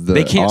for the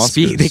They can't Oscars.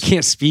 speak. They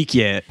can't speak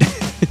yet.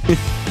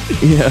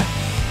 Yeah.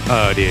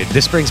 Oh, dude,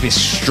 this brings me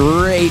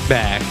straight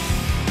back.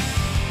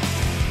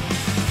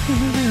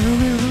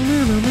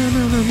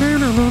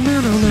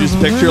 Just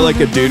picture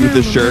like a dude with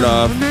his shirt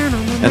off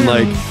and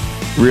like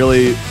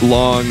really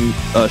long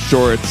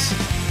shorts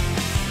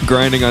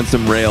grinding on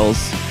some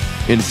rails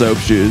in soap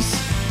shoes.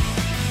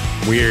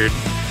 Weird.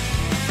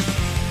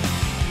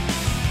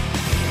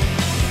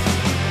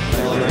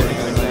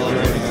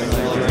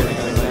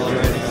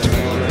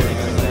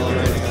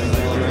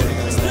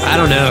 I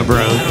don't know,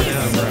 bro.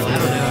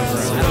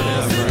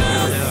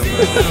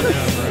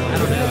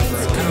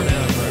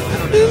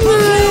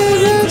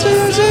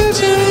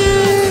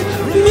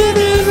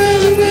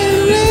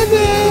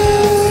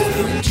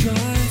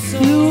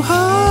 So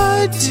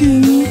hard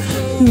to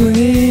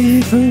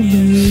wait for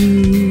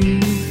you.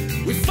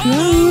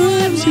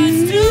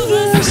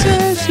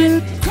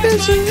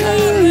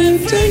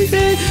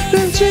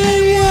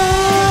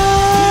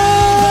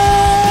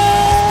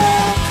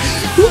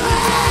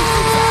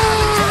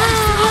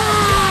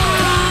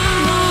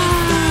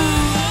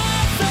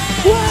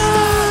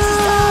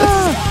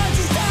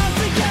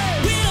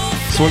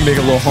 Just want to make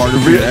it a little harder.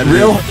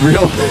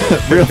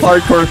 Real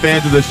hardcore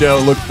fans of the show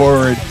look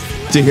forward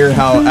to hear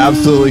how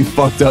absolutely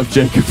fucked up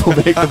Jacob will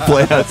make the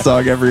play that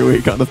song every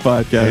week on the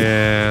podcast.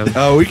 Yeah.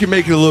 Oh, we can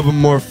make it a little bit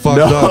more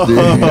fucked up, dude.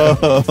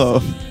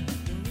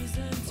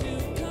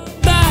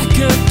 Back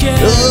again.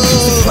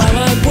 The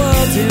twilight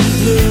world in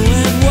blue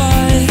and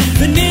white.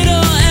 The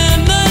needle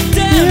and the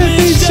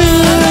damage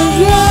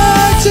done.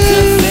 Want to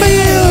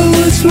feel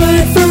what's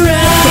right forever.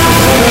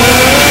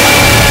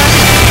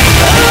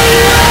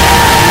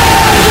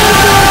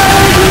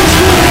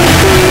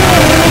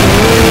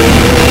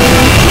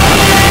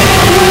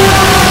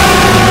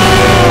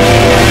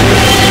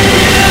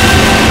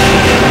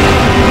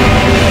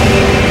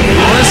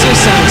 Honestly,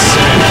 sounds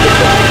sick.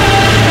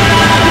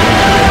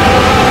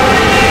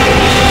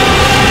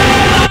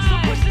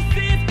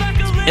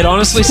 It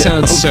honestly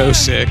sounds so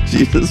sick.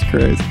 Jesus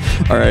Christ.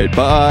 All right,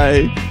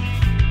 bye.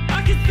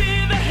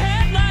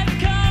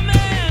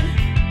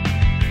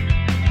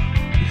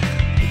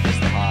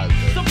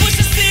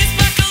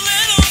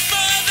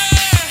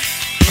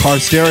 Car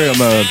stereo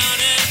mode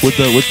with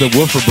the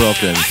woofer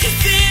broken.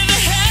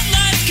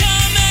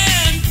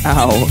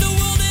 Ow.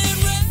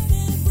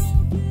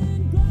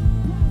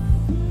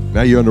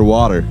 Now you're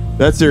underwater.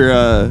 That's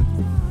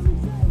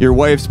your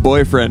wife's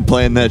boyfriend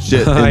playing that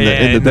shit Oh, in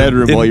yeah, the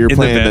bedroom while you're in the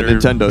playing the bedroom.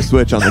 Nintendo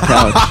Switch on the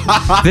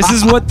couch. This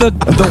is what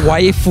the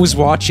wife was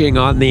watching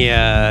on the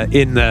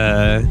in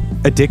the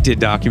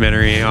Addicted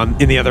documentary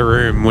in the other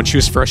room when she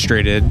was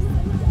frustrated.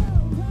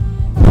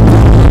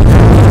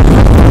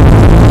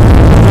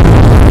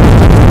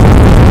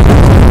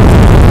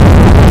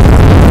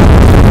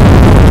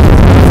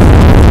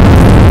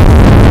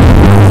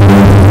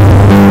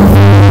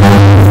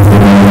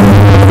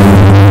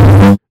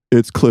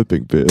 It's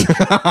clipping,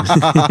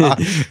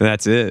 bitch.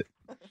 That's it.